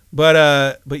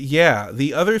 But yeah,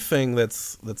 the other thing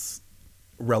that's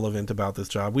relevant about this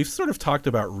job, we've sort of talked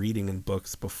about reading in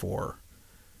books before,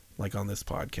 like on this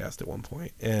podcast at one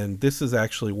point, and this is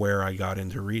actually where I got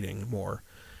into reading more.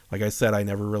 Like I said, I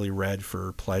never really read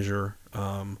for pleasure.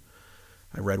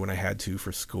 I read when I had to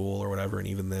for school or whatever, and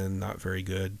even then, not very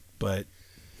good. But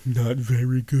not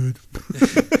very good.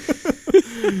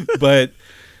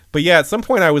 But yeah, at some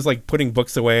point I was like putting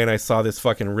books away, and I saw this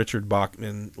fucking Richard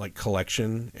Bachman like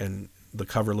collection, and the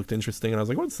cover looked interesting, and I was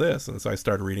like, "What's this?" And so I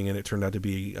started reading it. It turned out to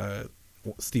be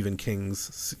Stephen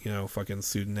King's, fucking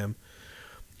pseudonym.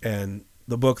 And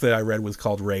the book that I read was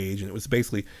called Rage, and it was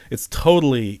basically, it's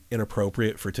totally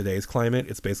inappropriate for today's climate.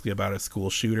 It's basically about a school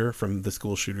shooter from the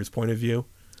school shooter's point of view.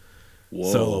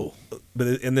 Whoa!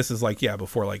 And this is like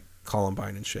before like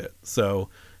Columbine and shit. So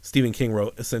Stephen King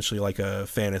wrote essentially like a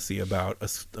fantasy about a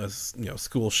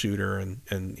school shooter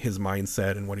and his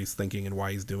mindset and what he's thinking and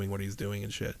why he's doing what he's doing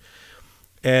and shit.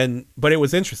 But it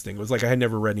was interesting. It was like I had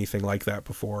never read anything like that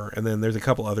before. And then there's a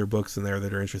couple other books in there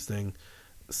that are interesting,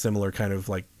 similar kind of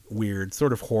like weird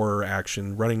sort of horror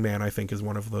action. Running Man, I think, is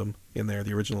one of them in there.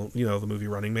 The original, the movie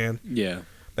Running Man. Yeah.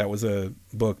 That was a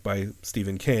book by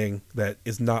Stephen King that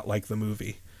is not like the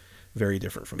movie. Very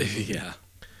different from the movie. Yeah.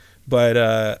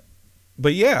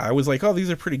 But yeah, I was like, oh,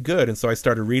 these are pretty good. And so I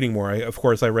started reading more. Of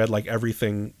course, I read like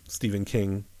everything Stephen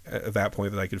King at that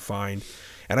point that I could find.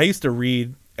 And I used to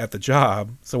read at the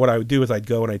job. So what I would do is I'd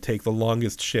go and I'd take the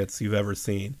longest shits you've ever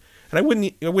seen. And I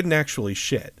wouldn't actually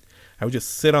shit. I would just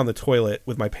sit on the toilet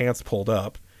with my pants pulled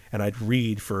up and I'd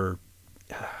read for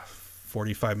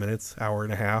 45 minutes, hour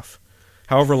and a half,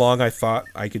 however long I thought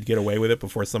I could get away with it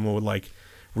before someone would like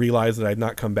realize that I'd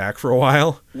not come back for a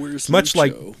while. Where's much Lucho?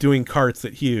 Like doing carts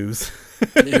at Hughes.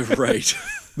 Yeah, right.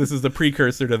 This is the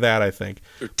precursor to that, I think.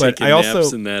 Or but taking I also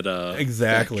naps in that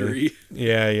exactly. factory.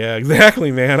 Yeah,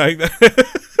 exactly, man.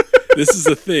 This is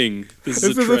a thing. This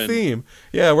is a theme.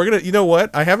 Yeah, we're gonna. You know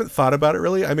what? I haven't thought about it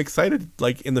really. I'm excited,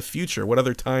 like in the future, what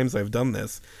other times I've done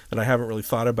this that I haven't really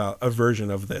thought about a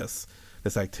version of this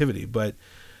activity. But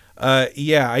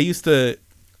yeah, I used to.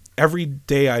 Every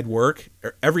day I'd work,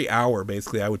 or every hour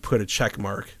basically, I would put a tick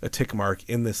mark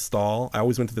in this stall. I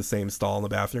always went to the same stall in the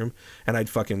bathroom, and I'd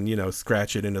fucking,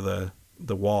 scratch it into the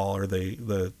wall or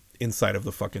the inside of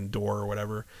the fucking door or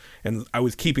whatever. And I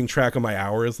was keeping track of my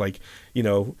hours, like,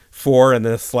 4 and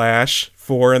then a slash,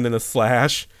 4 and then a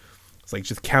slash. It's like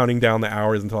just counting down the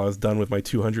hours until I was done with my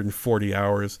 240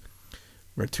 hours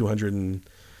or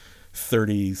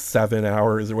 237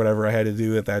 hours or whatever I had to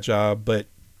do at that job. But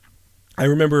I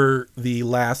remember the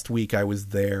last week I was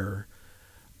there,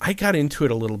 I got into it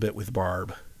a little bit with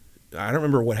Barb. I don't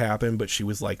remember what happened, but she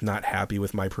was like not happy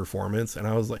with my performance. And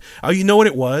I was like, oh, you know what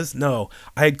it was? No,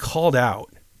 I had called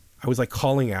out. I was like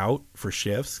calling out for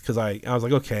shifts because I was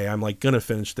like, okay, I'm like going to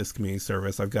finish this community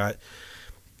service. I've got,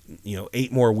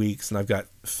 8 more weeks and I've got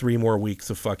 3 more weeks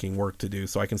of fucking work to do.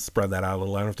 So I can spread that out a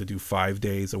little. I don't have to do 5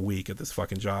 days a week at this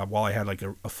fucking job while I had like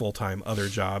a full-time other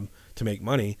job to make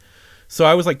money. So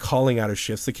I was like calling out of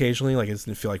shifts occasionally, like I just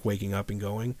didn't feel like waking up and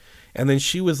going. And then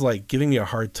she was like giving me a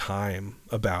hard time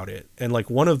about it. And like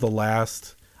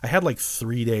I had like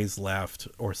 3 days left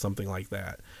or something like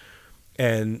that.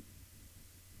 And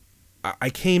I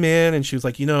came in and she was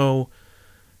like, you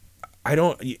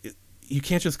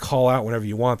can't just call out whenever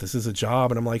you want. This is a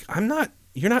job. And I'm like,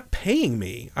 you're not paying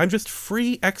me. I'm just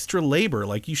free extra labor.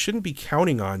 Like you shouldn't be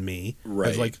counting on me.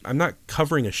 Right. Like I'm not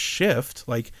covering a shift.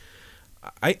 Like,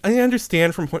 I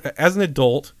understand as an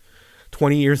adult,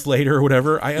 20 years later or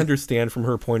whatever, I understand from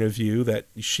her point of view that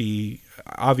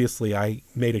I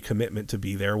made a commitment to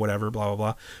be there, whatever, blah, blah,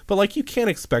 blah. But like, you can't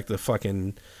expect a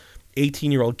fucking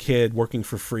 18-year-old kid working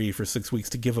for free for 6 weeks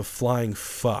to give a flying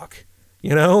fuck,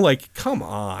 like, come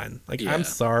on. Like, yeah. I'm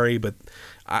sorry, but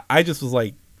I just was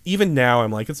like, even now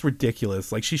I'm like, it's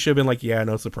ridiculous. Like she should have been like, yeah,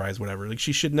 no surprise, whatever. Like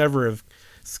she should never have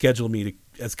scheduled me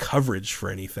as coverage for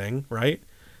anything. Right.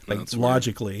 Like that's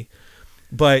logically, weird.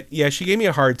 But yeah, she gave me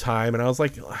a hard time and I was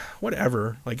like,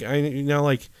 whatever. Like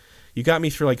like you got me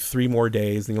through like 3 more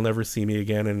days and you'll never see me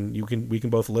again. And we can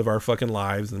both live our fucking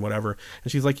lives and whatever.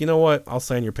 And she's like, you know what? I'll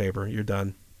sign your paper. You're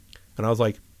done. And I was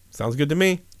like, sounds good to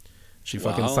me. She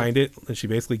fucking signed it. And she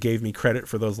basically gave me credit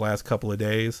for those last couple of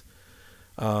days.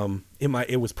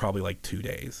 It was probably like 2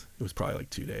 days.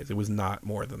 It was not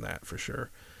more than that for sure.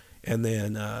 And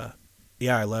then,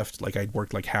 yeah, I left, like I'd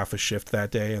worked like half a shift that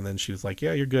day. And then she was like,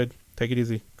 yeah, you're good. Take it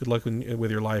easy. Good luck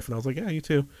with your life. And I was like, yeah, you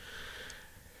too.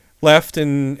 Left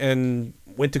and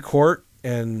went to court.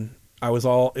 And it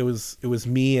was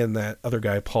me and that other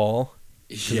guy, Paul.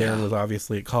 Yeah. Aaron was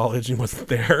obviously at college and wasn't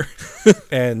there.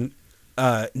 And,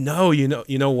 no, you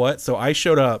know what? So I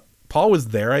showed up. Paul was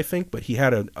there, I think, but he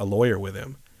had a lawyer with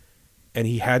him and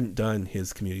he hadn't done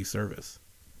his community service.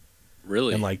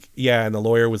 Really? And like, yeah. And the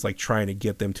lawyer was like trying to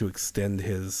get them to extend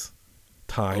his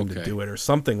time to do it or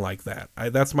something like that.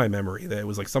 That's my memory. That it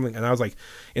was like something. And I was like,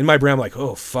 in my brain, I'm like,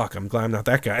 oh fuck, I'm glad I'm not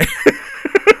that guy.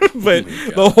 But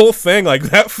the whole thing, like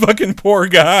that fucking poor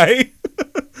guy,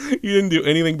 he didn't do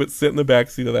anything but sit in the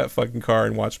backseat of that fucking car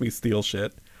and watch me steal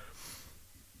shit.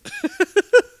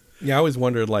 Yeah, I always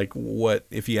wondered like what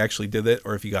if he actually did it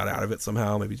or if he got out of it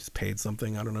somehow, maybe just paid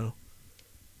something. I don't know.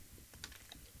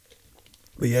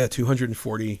 But yeah,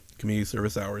 240 community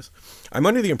service hours. I'm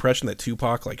under the impression that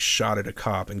Tupac like shot at a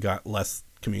cop and got less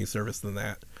community service than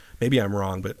that. Maybe I'm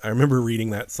wrong, but I remember reading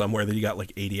that somewhere that he got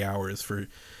like 80 hours for,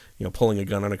 pulling a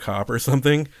gun on a cop or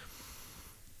something.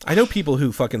 I know people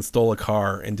who fucking stole a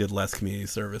car and did less community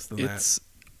service than that. It's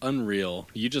unreal.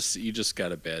 You just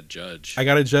got a bad judge. I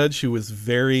got a judge who was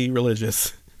very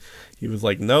religious. He was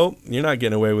like, nope, you're not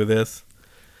getting away with this.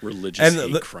 Religious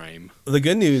And hate crime. The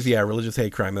good news, yeah, religious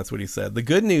hate crime, that's what he said. The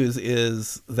good news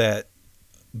is that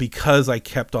because I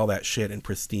kept all that shit in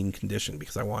pristine condition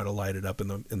because I wanted to light it up in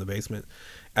the basement,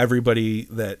 everybody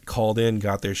that called in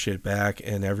got their shit back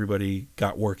and everybody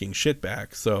got working shit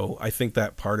back. So I think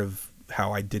that part of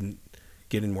how I didn't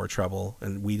get in more trouble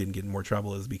and we didn't get in more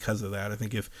trouble is because of that. I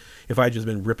think if I just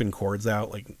been ripping cords out,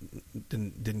 like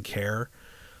didn't care,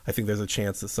 I think there's a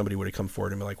chance that somebody would have come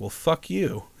forward and be like, well, fuck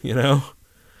you, you know,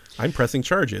 I'm pressing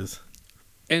charges.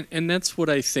 And that's what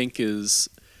I think is,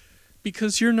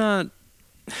 because you're not,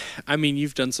 I mean,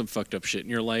 you've done some fucked up shit in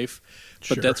your life,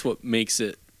 but Sure. that's what makes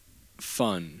it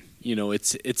fun. You know,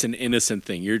 it's an innocent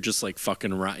thing. You're just like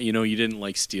fucking around. You know, you didn't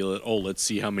like steal it. Oh, let's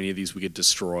see how many of these we could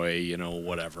destroy, you know,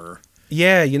 whatever.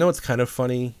 Yeah, you know it's kind of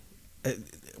funny?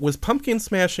 Was pumpkin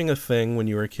smashing a thing when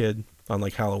you were a kid on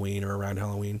like Halloween or around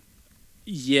Halloween?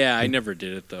 Yeah, I never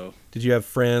did it though. Did you have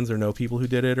friends or know people who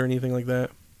did it or anything like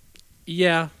that?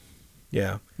 Yeah.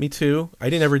 Yeah, me too. I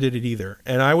never did it either.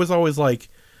 And I was always like,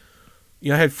 you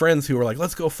know, I had friends who were like,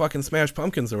 let's go fucking smash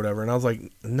pumpkins or whatever. And I was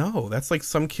like, no, that's like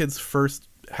some kid's first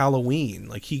Halloween.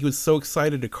 Like he was so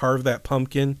excited to carve that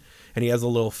pumpkin and he has a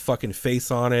little fucking face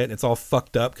on it. And it's all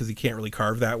fucked up because he can't really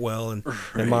carve that well. And, Right.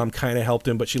 and mom kind of helped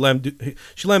him, but she let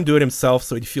him do it himself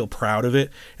so he'd feel proud of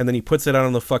it. And then he puts it out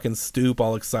on the fucking stoop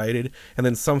all excited. And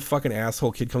then some fucking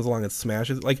asshole kid comes along and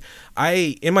smashes it. Like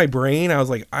in my brain, I was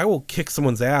like, I will kick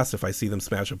someone's ass if I see them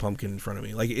smash a pumpkin in front of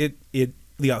me. Like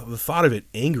the thought of it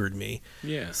angered me.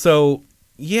 Yeah. So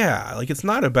yeah, like it's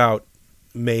not about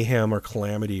mayhem or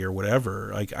calamity or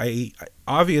whatever. Like I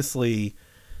obviously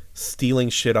stealing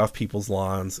shit off people's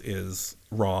lawns is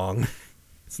wrong.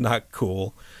 It's not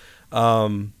cool.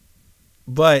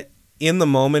 But in the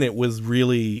moment it was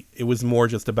more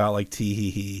just about like tee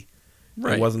hee hee.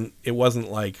 Right. It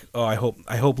wasn't like, oh, I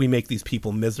hope we make these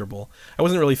people miserable. I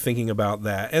wasn't really thinking about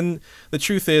that. And the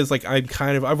truth is, like,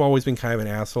 I've always been kind of an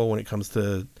asshole when it comes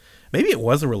to, maybe it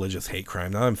was a religious hate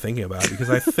crime. Now I'm thinking about it because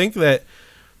I think that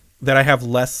I have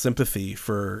less sympathy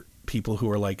for people who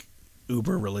are like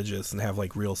uber religious and have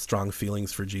like real strong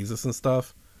feelings for Jesus and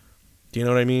stuff. Do you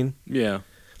know what I mean? Yeah.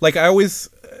 Like I always,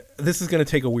 this is going to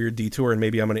take a weird detour and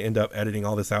maybe I'm going to end up editing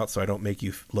all this out so I don't make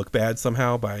you look bad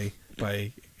somehow by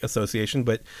association.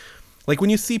 But like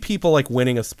when you see people like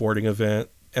winning a sporting event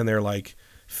and they're like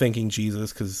thanking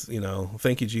Jesus because, you know,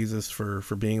 thank you Jesus for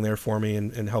being there for me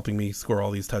and helping me score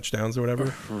all these touchdowns or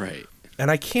whatever. Right.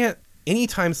 And I can't,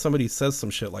 anytime somebody says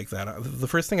some shit like that, the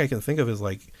first thing I can think of is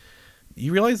like,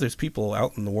 you realize there's people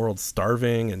out in the world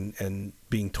starving and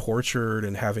being tortured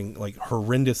and having like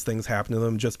horrendous things happen to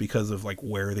them just because of like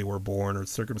where they were born or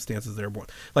circumstances they were born.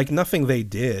 Like nothing they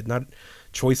did, not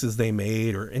choices they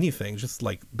made or anything, just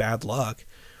like bad luck.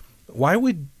 Why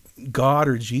would God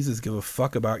or Jesus give a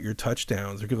fuck about your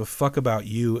touchdowns or give a fuck about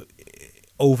you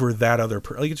over that other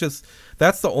person? Like it's just,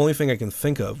 that's the only thing I can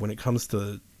think of when it comes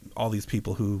to all these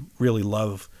people who really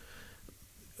love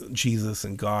Jesus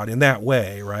and God in that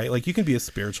way, right? Like you can be a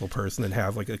spiritual person and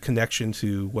have like a connection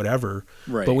to whatever,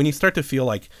 Right. But when you start to feel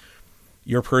like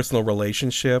your personal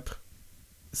relationship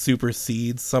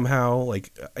supersedes somehow,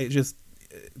 like it just,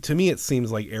 to me it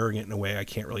seems like arrogant in a way I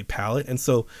can't really palate. And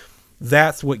so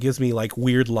that's what gives me like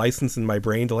weird license in my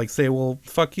brain to like say, well,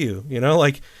 fuck you, you know,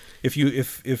 like if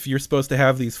you're supposed to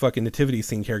have these fucking nativity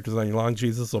scene characters on your lawn,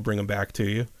 Jesus will bring them back to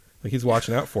you. Like he's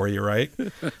watching out for you, right?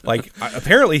 Like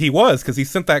apparently he was, because he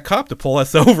sent that cop to pull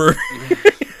us over.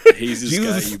 Jesus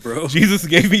got you, bro. Jesus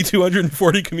gave me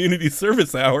 240 community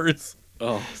service hours.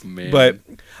 Oh man. But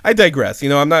I digress. You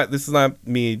know, this is not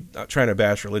me trying to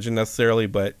bash religion necessarily,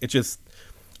 but it just,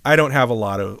 I don't have a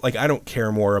lot of, like, I don't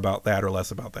care more about that or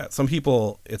less about that. Some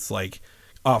people, it's like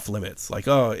off limits. Like,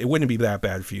 oh, it wouldn't be that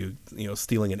bad for you, you know,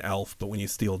 stealing an elf, but when you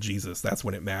steal Jesus, that's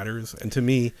when it matters. And to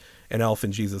me, an elf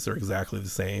and Jesus are exactly the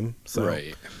same. So,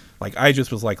 right. like, I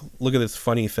just was like, look at this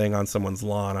funny thing on someone's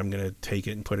lawn. I'm going to take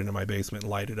it and put it in my basement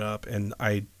and light it up. And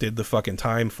I did the fucking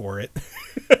time for it.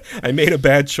 I made a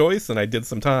bad choice and I did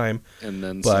some time. And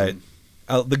then But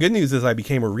the good news is I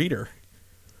became a reader.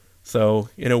 So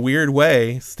in a weird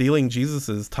way, stealing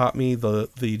Jesus's taught me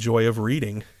the joy of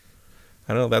reading.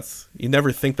 I don't know, you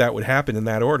never think that would happen in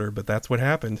that order, but that's what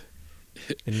happened.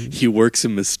 And he works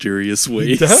in mysterious ways.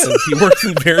 he does. He works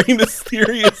in very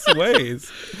mysterious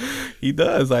ways. He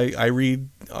does. I read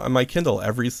on my Kindle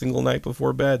every single night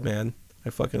before bed, man. I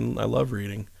love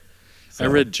reading. So, I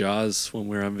read Jaws when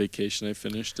we were on vacation. I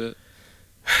finished it.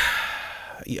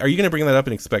 Are you going to bring that up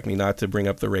and expect me not to bring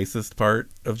up the racist part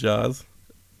of Jaws?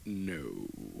 No.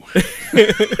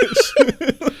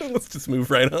 Let's just move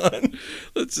right on.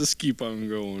 Let's just keep on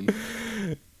going.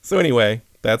 So anyway,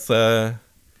 that's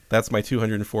that's my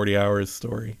 240 hours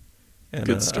story. And,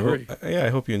 Good story. I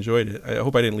hope you enjoyed it. I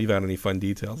hope I didn't leave out any fun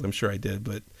details. I'm sure I did,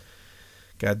 but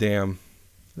goddamn,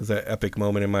 it was that epic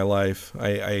moment in my life.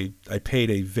 I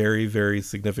paid a very, very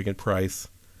significant price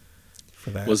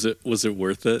for that. Was it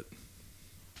worth it?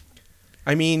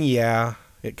 I mean, yeah,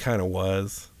 it kind of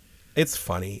was. It's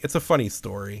funny. It's a funny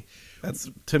story.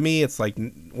 To me, it's like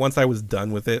once I was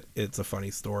done with it, it's a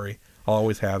funny story. I'll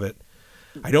always have it.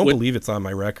 I don't believe it's on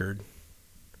my record.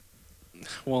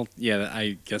 Well, yeah,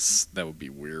 I guess that would be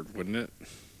weird, wouldn't it?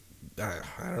 I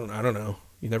don't know.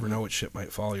 You never know what shit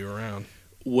might follow you around.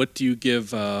 What do you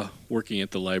give working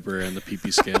at the library on the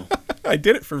PP scale? I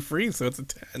did it for free, so it's a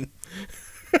 10.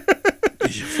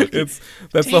 That's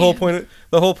 10. the whole point.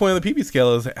 The whole point of the PP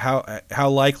scale is how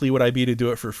likely would I be to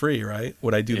do it for free, right?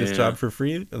 Would I do this job for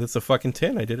free? That's a fucking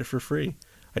 10. I did it for free.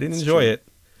 I didn't enjoy it,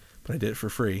 but I did it for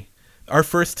free. Our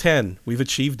first 10, we've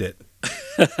achieved it.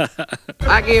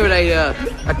 I gave it a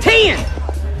 10!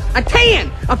 A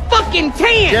 10! A fucking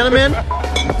 10! Gentlemen!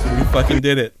 We fucking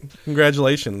did it.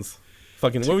 Congratulations.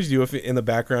 Fucking, what would you do if in the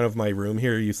background of my room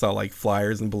here you saw like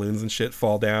flyers and balloons and shit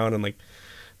fall down and like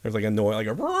there's like a noise, like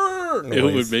a noise? It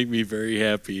would make me very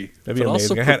happy. That'd be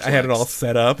amazing. I had it all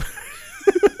set up.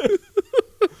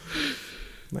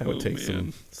 That would take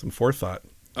some forethought.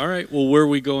 All right. Well, where are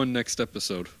we going next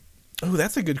episode? Oh,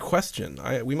 that's a good question.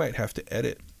 We might have to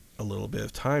edit a little bit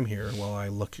of time here while I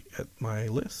look at my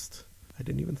list. I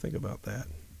didn't even think about that.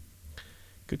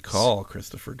 Good call,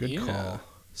 Christopher. Good call.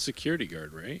 Security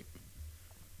guard, right?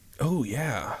 Oh,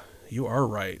 yeah. You are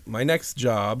right. My next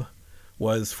job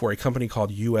was for a company called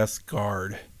U.S.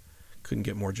 Guard. Couldn't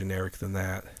get more generic than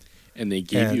that. And they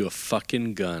gave you a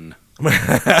fucking gun.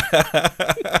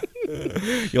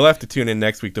 You'll have to tune in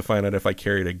next week to find out if I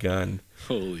carried a gun.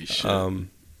 Holy shit.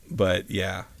 But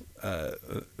yeah,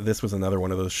 this was another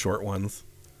one of those short ones.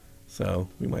 So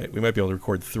we might be able to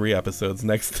record 3 episodes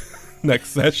next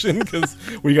session because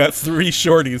we got 3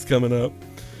 shorties coming up.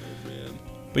 Oh, man.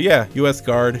 But yeah, U.S.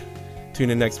 Guard. Tune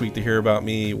in next week to hear about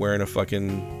me wearing a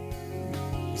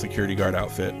fucking security guard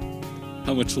outfit.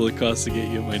 How much will it cost to get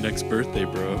you my next birthday,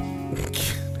 bro?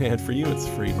 And for you, it's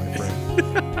free, my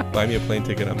friend. Buy me a plane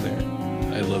ticket. I'm there.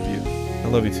 I love you. I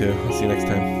love you too. I'll see you next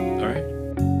time. All right.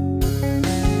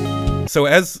 So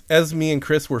as me and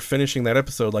Chris were finishing that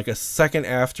episode, like a second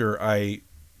after I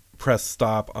pressed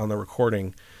stop on the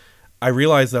recording, I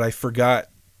realized that I forgot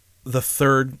the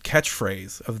third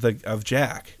catchphrase of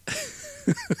Jack.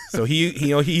 So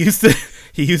he used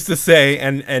to say,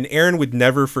 and Aaron would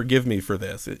never forgive me for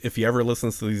this. If he ever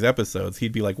listens to these episodes,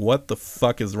 he'd be like, "What the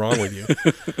fuck is wrong with you?"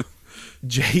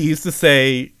 Jay used to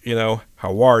say,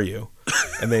 "How are you?"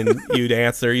 And then you'd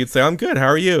answer, you'd say, "I'm good. How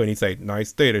are you?" And he'd say,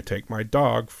 "Nice day to take my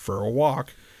dog for a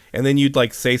walk." And then you'd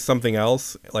like say something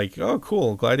else, like, "Oh,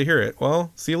 cool. Glad to hear it.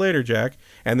 Well, see you later, Jack."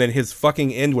 And then his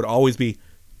fucking end would always be,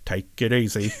 "Take it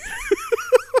easy."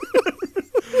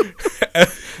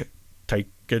 Take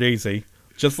it easy.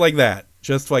 Just like that.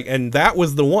 And that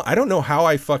was the one. I don't know how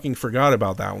I fucking forgot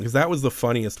about that one because that was the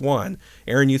funniest one.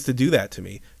 Aaron used to do that to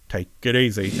me. Take it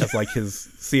easy. That's like his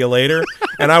see you later.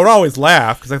 And I would always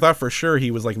laugh because I thought for sure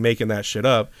he was like making that shit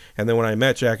up. And then when I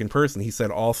met Jack in person, he said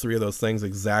all 3 of those things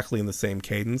exactly in the same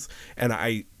cadence. And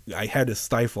I had to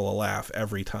stifle a laugh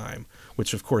every time,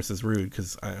 which of course is rude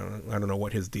because I don't know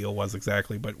what his deal was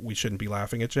exactly, but we shouldn't be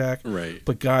laughing at Jack. Right.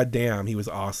 But goddamn, he was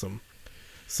awesome.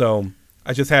 So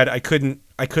I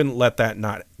couldn't let that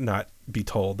not be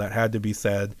told. That had to be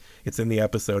said. It's in the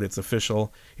episode. It's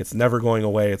official. It's never going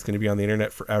away. It's going to be on the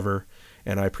internet forever.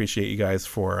 And I appreciate you guys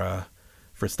for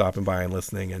stopping by and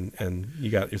listening. And you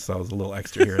got yourselves a little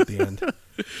extra here at the end.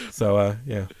 So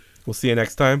yeah, we'll see you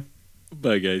next time.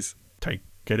 Bye, guys. Take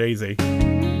it easy.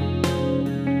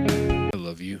 I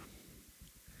love you.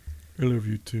 I love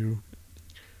you too.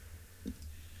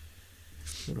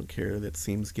 I don't care. That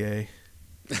seems gay.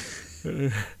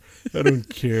 I don't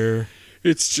care.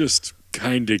 It's just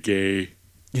kind of gay.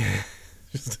 Yeah,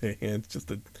 just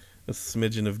a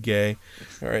smidgen of gay.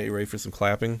 All right, you ready for some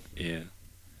clapping? Yeah.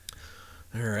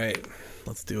 All right,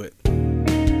 let's do it.